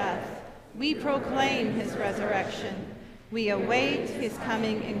his death. We proclaim his resurrection. We await his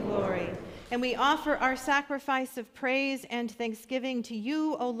coming in glory. And we offer our sacrifice of praise and thanksgiving to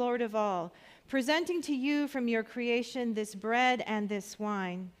you, O Lord of all, presenting to you from your creation this bread and this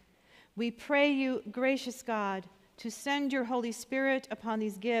wine. We pray you, gracious God, to send your Holy Spirit upon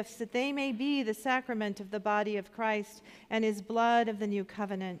these gifts, that they may be the sacrament of the body of Christ and his blood of the new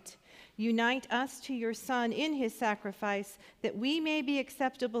covenant. Unite us to your Son in his sacrifice, that we may be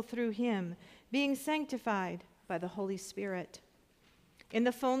acceptable through him, being sanctified by the Holy Spirit. In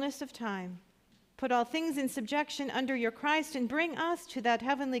the fullness of time, put all things in subjection under your Christ, and bring us to that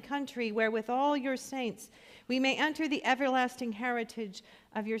heavenly country where with all your saints we may enter the everlasting heritage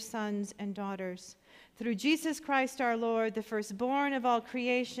of your sons and daughters. Through Jesus Christ our Lord, the firstborn of all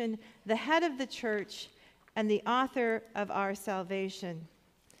creation, the head of the church, and the author of our salvation.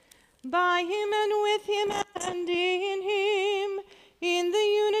 By him and with him and in him, in the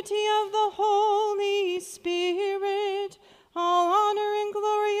unity of the Holy Spirit, all honor and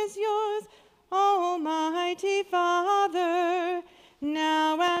glory is yours, Almighty Father,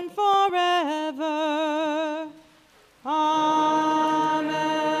 now and forever.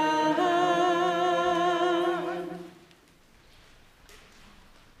 Amen.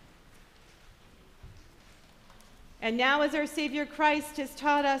 And now, as our Savior Christ has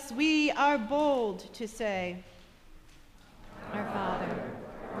taught us, we are bold to say, Our Father,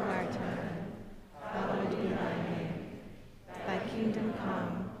 who art in heaven, hallowed be thy name. Thy kingdom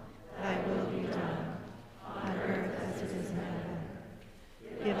come, thy will be done, on earth as it is in heaven.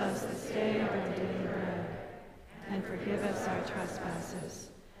 Give us this day our daily bread, and forgive us our trespasses,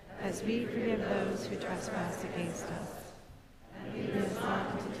 as we forgive those who trespass against us. And lead us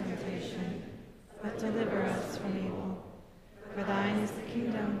not into temptation, but deliver us from evil. For thine is the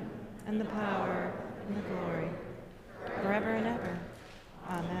kingdom, and the power, and the glory, forever and ever.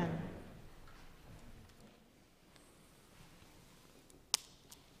 Amen.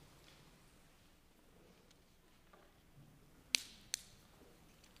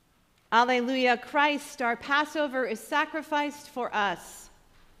 Alleluia, Christ, our Passover, is sacrificed for us.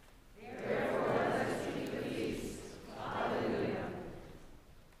 Therefore, let us keep the feast. Alleluia.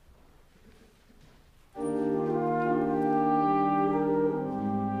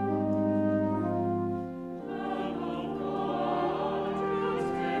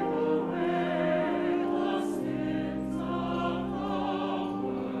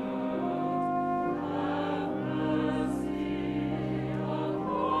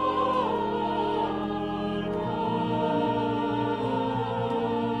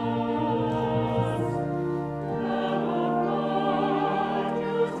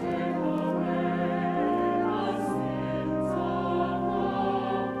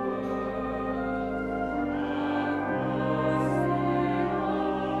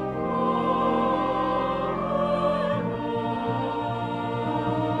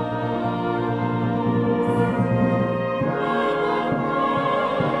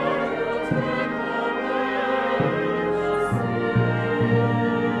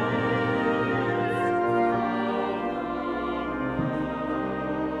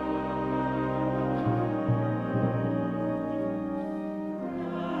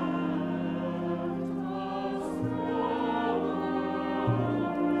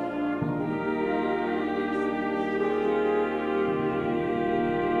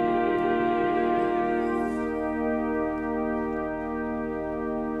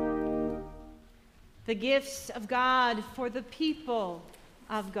 The gifts of God for the people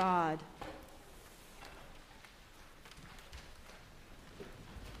of God.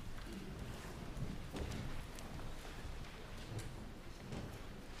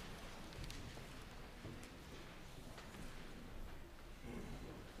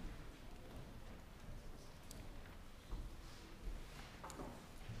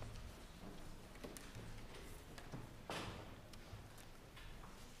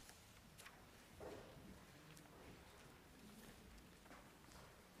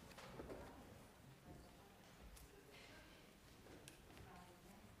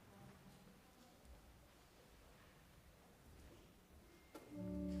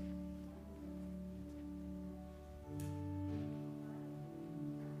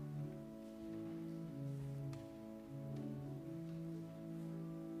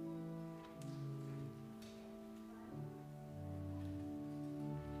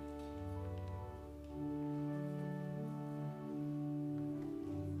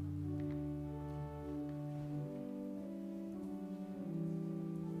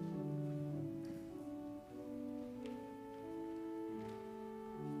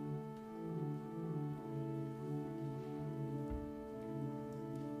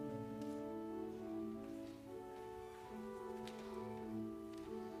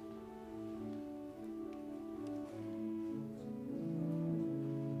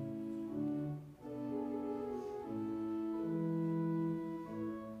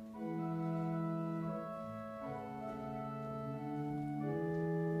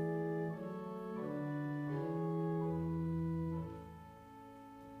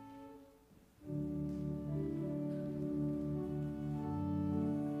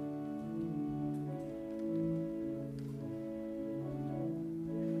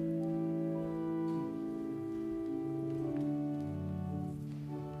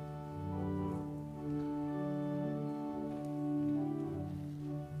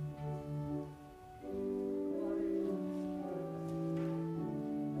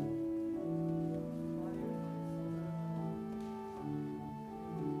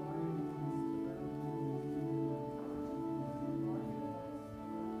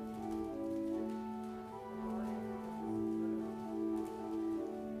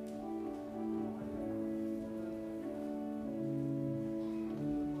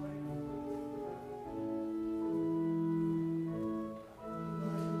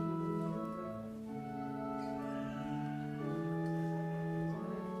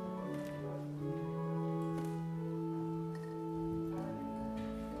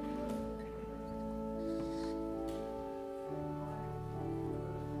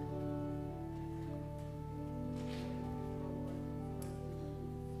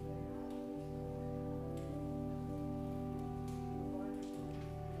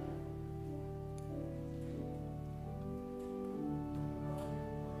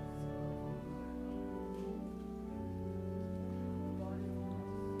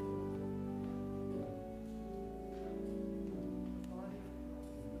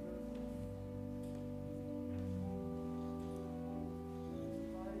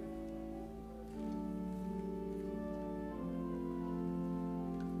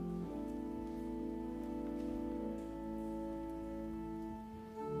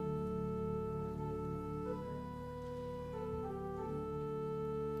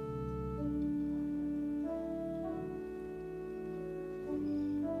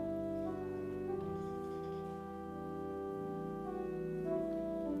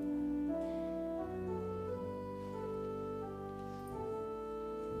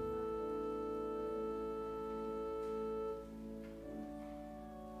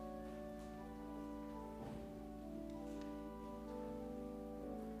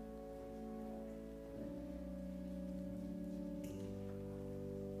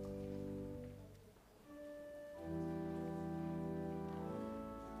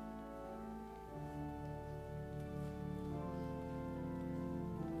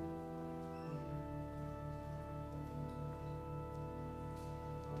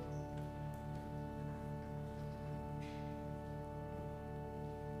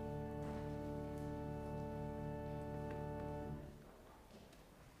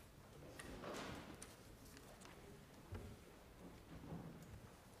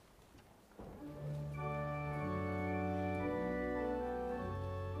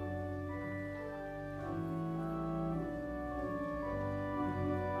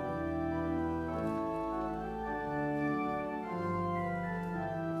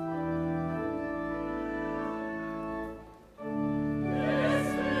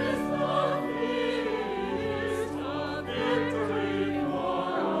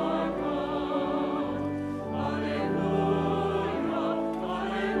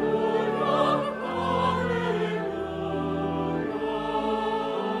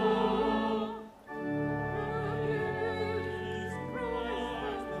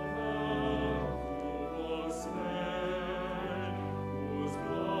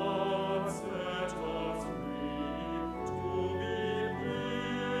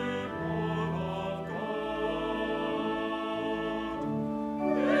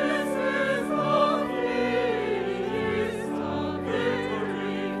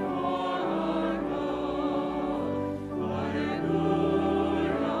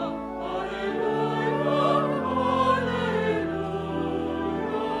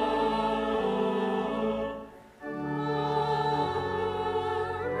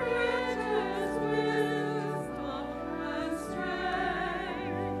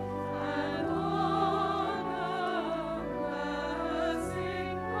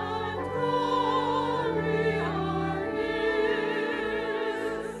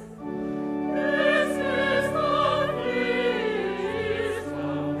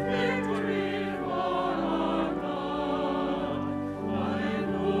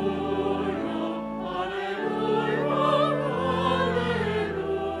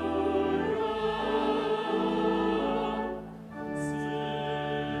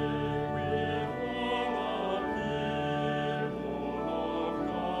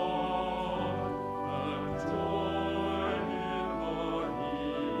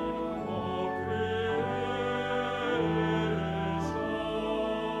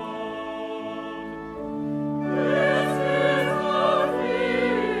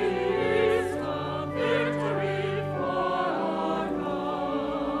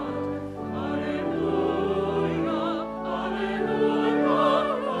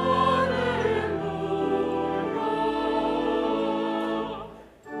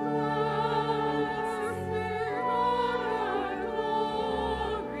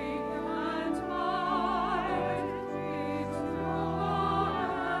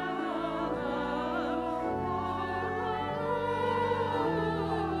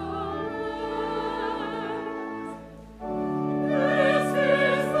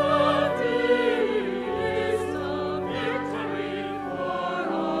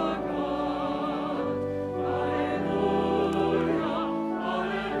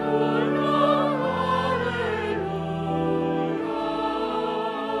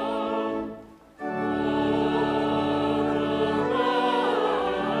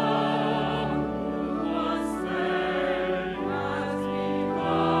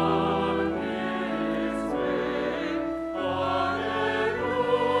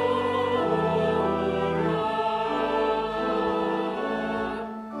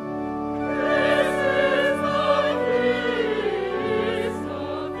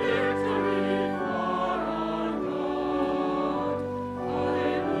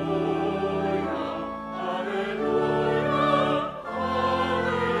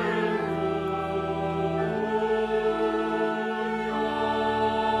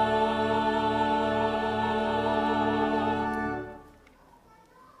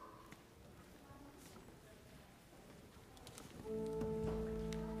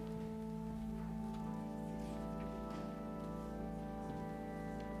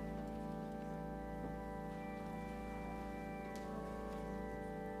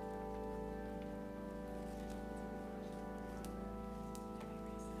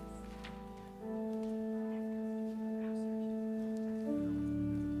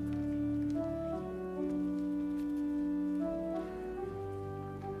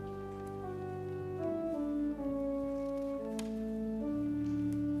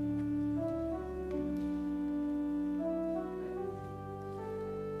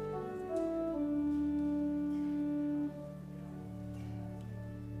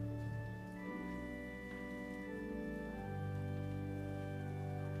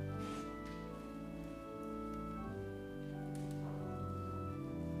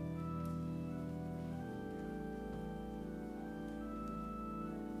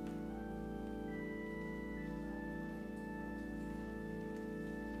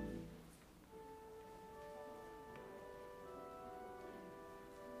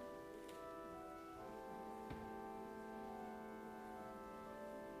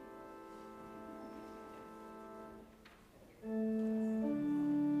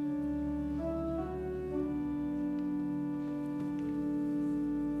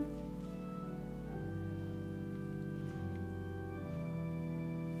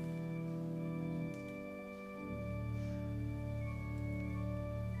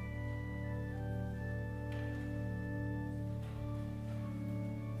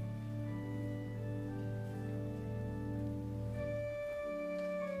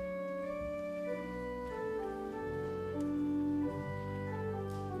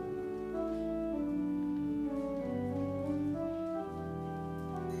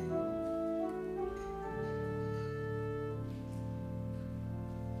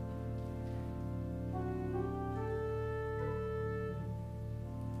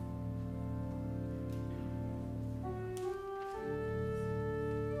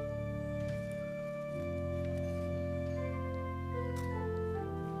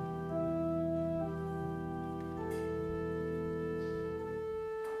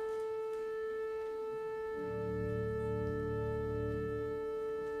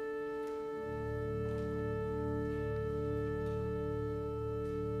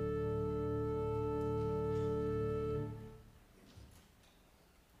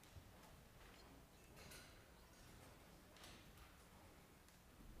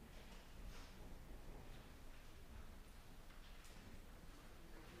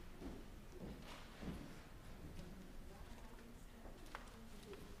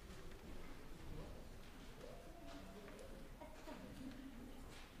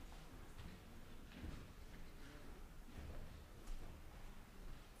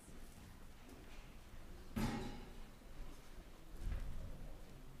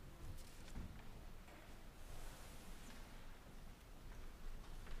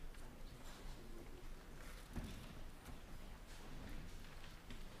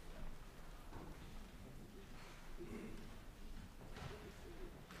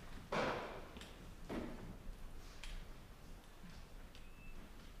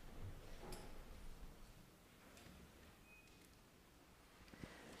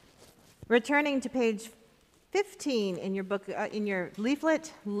 Returning to page 15 in your book, in your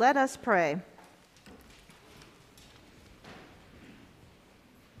leaflet, let us pray.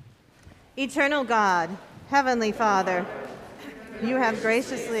 Eternal God, Heavenly Father, you have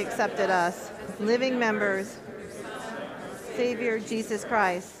graciously accepted us, living members, Savior Jesus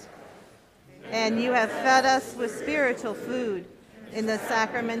Christ, and you have fed us with spiritual food in the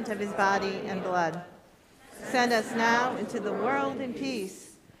sacrament of his body and blood. Send us now into the world in peace,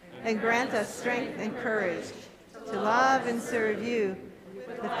 and grant us strength and courage to love and serve you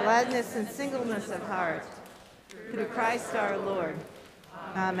with gladness and singleness of heart. Through Christ our Lord.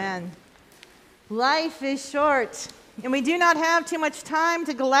 Amen. Life is short, and we do not have too much time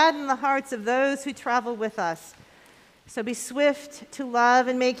to gladden the hearts of those who travel with us. So be swift to love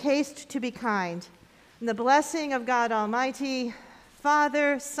and make haste to be kind. And the blessing of God Almighty,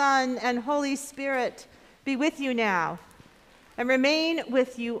 Father, Son, and Holy Spirit be with you now and remain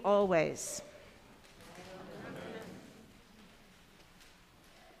with you always.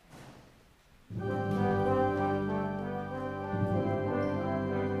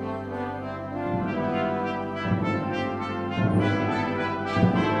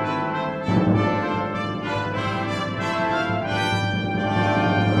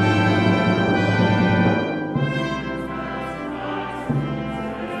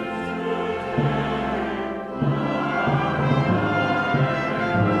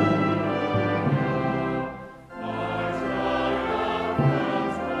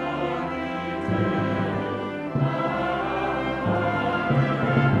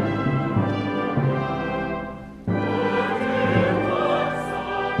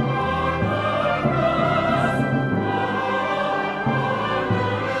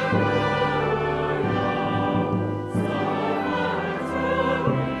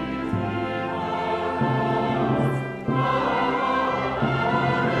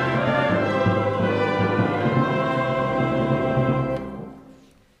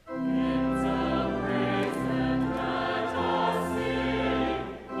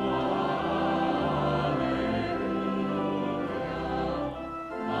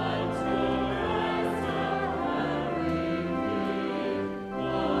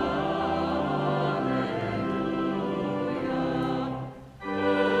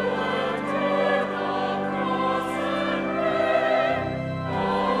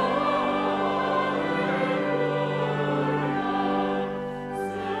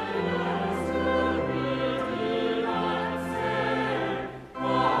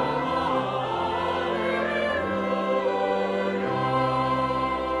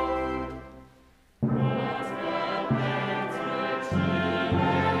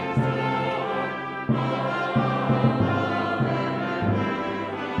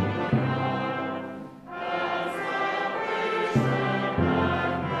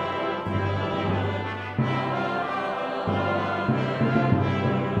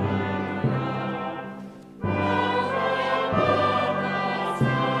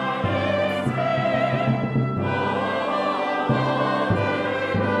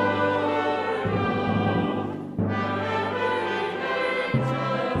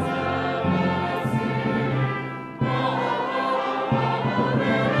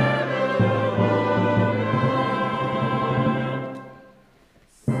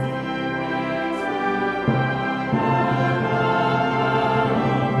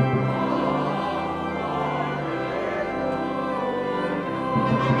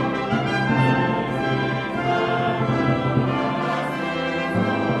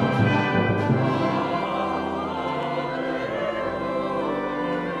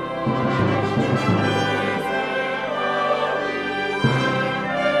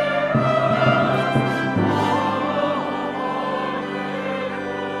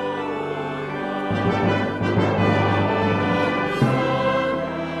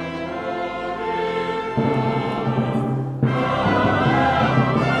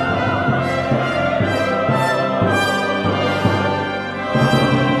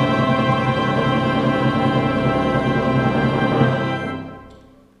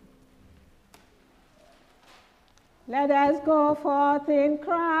 Let us go forth in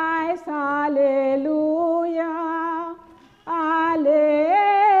Christ, hallelujah, hallelujah.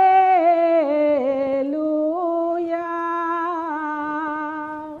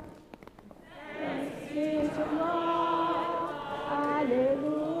 Thanks be to God,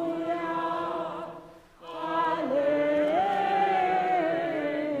 hallelujah, hallelujah.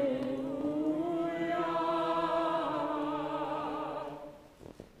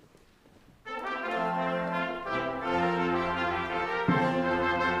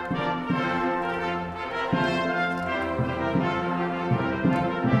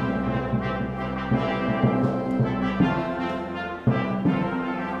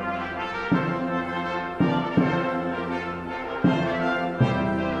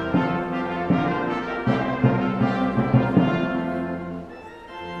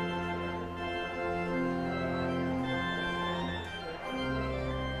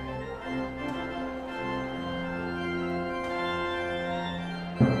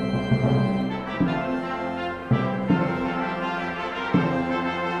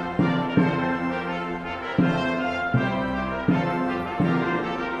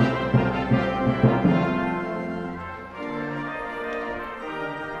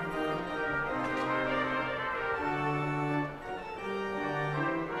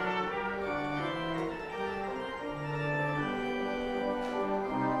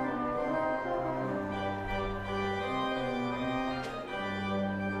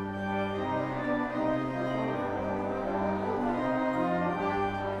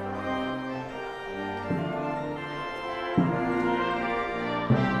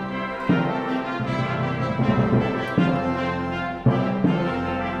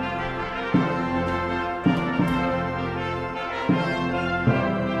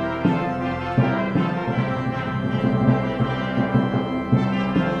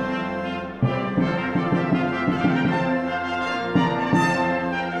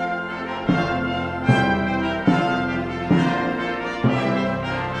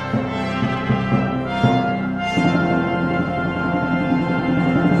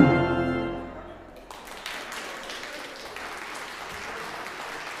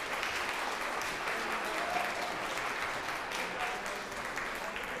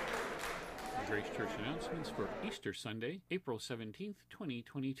 Grace Church announcements for Easter Sunday, April 17th,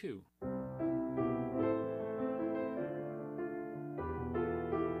 2022.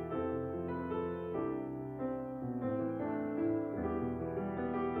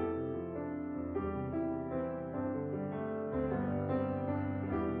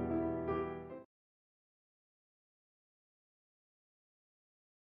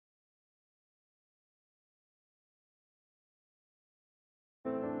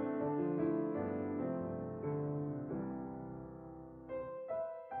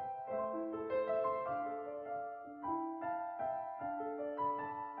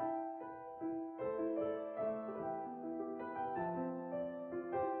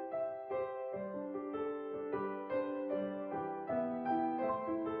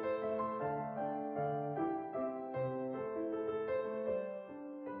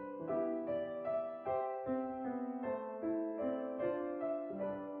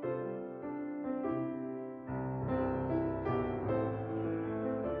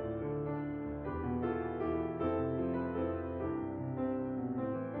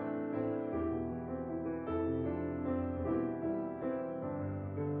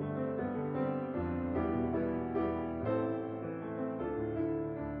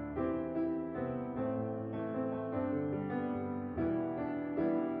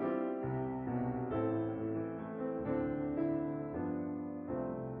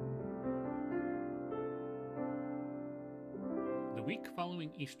 The week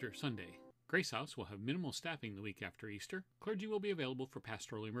following Easter Sunday, Grace House will have minimal staffing the week after Easter. Clergy will be available for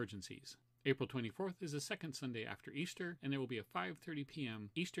pastoral emergencies. April 24th is the second Sunday after Easter, and there will be a 5:30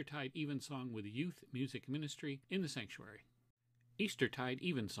 p.m. Eastertide Evensong with Youth Music Ministry in the sanctuary. Eastertide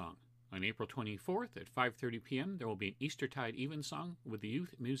Evensong. On April 24th at 5:30 p.m., there will be an Eastertide Evensong with the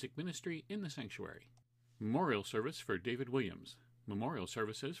Youth Music Ministry in the sanctuary. Memorial service for David Williams. Memorial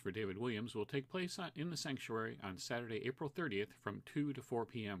services for David Williams will take place in the sanctuary on Saturday, April 30th from 2 to 4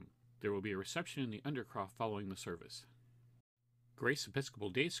 p.m. There will be a reception in the Undercroft following the service. Grace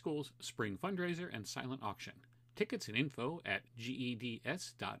Episcopal Day School's Spring Fundraiser and Silent Auction. Tickets and info at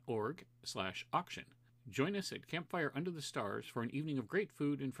geds.org/auction. Join us at Campfire Under the Stars for an evening of great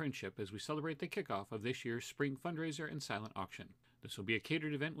food and friendship as we celebrate the kickoff of this year's Spring Fundraiser and Silent Auction. This will be a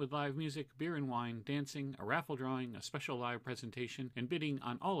catered event with live music, beer and wine, dancing, a raffle drawing, a special live presentation, and bidding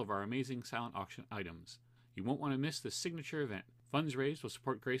on all of our amazing silent auction items. You won't want to miss this signature event. Funds raised will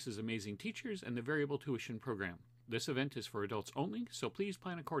support Grace's amazing teachers and the variable tuition program. This event is for adults only, so please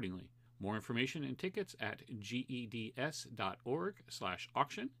plan accordingly. More information and tickets at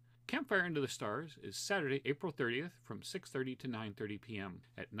geds.org/auction. Campfire Under the Stars is Saturday, April 30th from 6:30 to 9:30 p.m.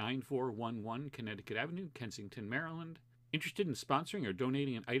 at 9411 Connecticut Avenue, Kensington, Maryland. Interested in sponsoring or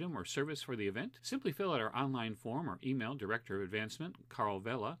donating an item or service for the event? Simply fill out our online form or email Director of Advancement Carl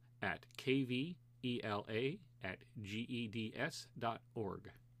Vela at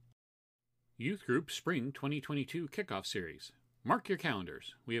kvela@geds.org. Youth Group Spring 2022 Kickoff Series. Mark your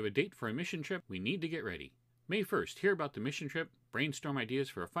calendars. We have a date for a mission trip. We need to get ready. May 1st, hear about the mission trip, brainstorm ideas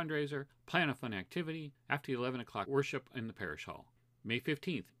for a fundraiser, plan a fun activity, after 11 o'clock worship in the parish hall. May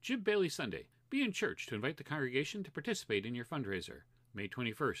 15th, Jib Bailey Sunday. Be in church to invite the congregation to participate in your fundraiser. May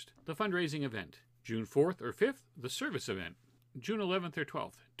 21st, the fundraising event. June 4th or 5th, the service event. June 11th or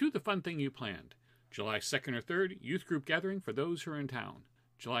 12th, do the fun thing you planned. July 2nd or 3rd, youth group gathering for those who are in town.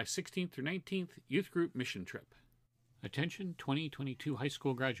 July 16th or 19th, youth group mission trip. Attention 2022 high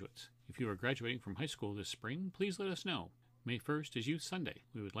school graduates. If you are graduating from high school this spring, please let us know. May 1st is Youth Sunday.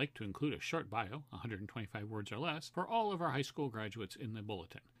 We would like to include a short bio, 125 words or less, for all of our high school graduates in the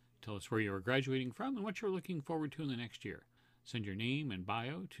bulletin. Tell us where you are graduating from and what you're looking forward to in the next year. Send your name and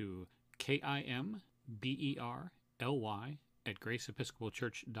bio to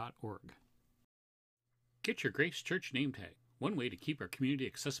kimberly@graceepiscopalchurch.org. Get your Grace Church name tag. One way to keep our community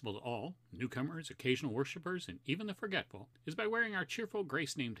accessible to all, newcomers, occasional worshipers, and even the forgetful, is by wearing our cheerful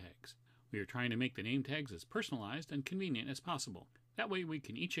Grace name tags. We are trying to make the name tags as personalized and convenient as possible. That way we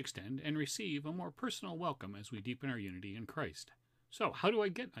can each extend and receive a more personal welcome as we deepen our unity in Christ. So, how do I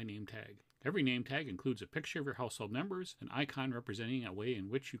get a name tag? Every name tag includes a picture of your household members, an icon representing a way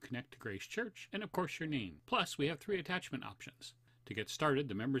in which you connect to Grace Church, and of course your name. Plus, we have 3 attachment options. To get started,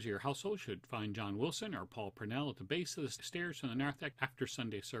 the members of your household should find John Wilson or Paul Purnell at the base of the stairs from the narthex after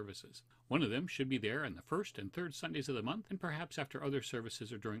Sunday services. One of them should be there on the 1st and 3rd Sundays of the month, and perhaps after other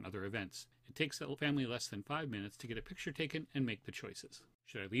services or during other events. It takes the family less than 5 minutes to get a picture taken and make the choices.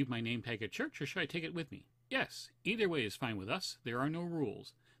 Should I leave my name tag at church or should I take it with me? Yes, either way is fine with us. There are no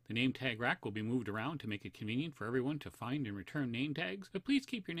rules. The name tag rack will be moved around to make it convenient for everyone to find and return name tags, but please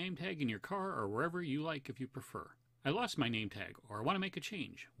keep your name tag in your car or wherever you like if you prefer. I lost my name tag, or I want to make a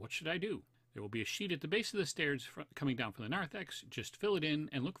change. What should I do? There will be a sheet at the base of the stairs coming down from the narthex. Just fill it in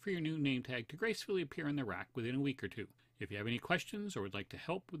and look for your new name tag to gracefully appear in the rack within a week or 2. If you have any questions or would like to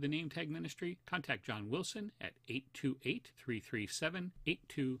help with the name tag ministry, contact John Wilson at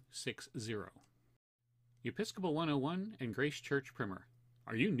 828-337-8260. Episcopal 101 and Grace Church Primer.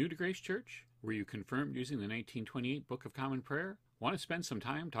 Are you new to Grace Church? Were you confirmed using the 1928 Book of Common Prayer? Want to spend some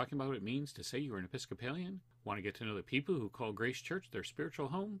time talking about what it means to say you are an Episcopalian? Want to get to know the people who call Grace Church their spiritual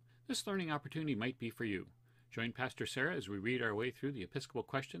home? This learning opportunity might be for you. Join Pastor Sarah as we read our way through the Episcopal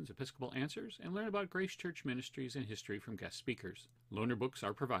questions, Episcopal answers, and learn about Grace Church ministries and history from guest speakers. Loaner books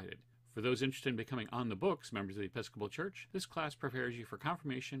are provided. For those interested in becoming on the books members of the Episcopal Church, this class prepares you for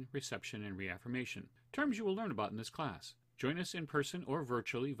confirmation, reception, and reaffirmation. Terms you will learn about in this class. Join us in person or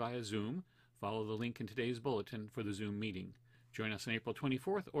virtually via Zoom. Follow the link in today's bulletin for the Zoom meeting. Join us on April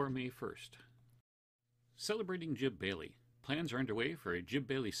 24th or May 1st. Celebrating Jib Bailey. Plans are underway for a Jib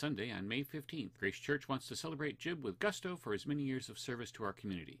Bailey Sunday on May 15th. Grace Church wants to celebrate Jib with gusto for his many years of service to our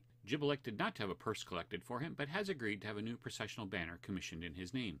community. Jib elected not to have a purse collected for him, but has agreed to have a new processional banner commissioned in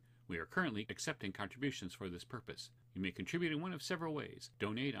his name. We are currently accepting contributions for this purpose. You may contribute in one of several ways.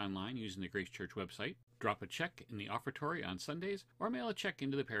 Donate online using the Grace Church website, drop a check in the offertory on Sundays, or mail a check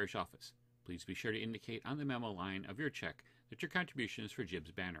into the parish office. Please be sure to indicate on the memo line of your check that your contribution is for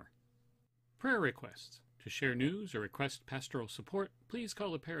Jib's banner. Prayer requests. To share news or request pastoral support, please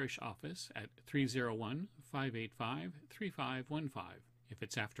call the parish office at 301-585-3515. If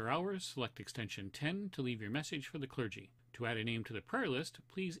it's after hours, select extension 10 to leave your message for the clergy. To add a name to the prayer list,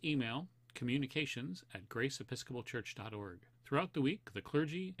 please email communications@graceepiscopalchurch.org. Throughout the week, the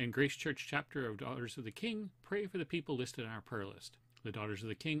clergy and Grace Church chapter of Daughters of the King pray for the people listed on our prayer list. The Daughters of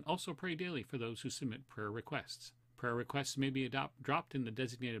the King also pray daily for those who submit prayer requests. Prayer requests may be dropped in the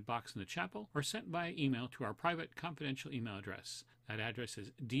designated box in the chapel or sent via email to our private confidential email address. That address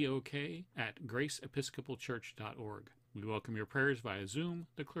is dok@graceepiscopalchurch.org. We welcome your prayers via Zoom,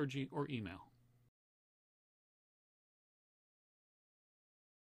 the clergy, or email.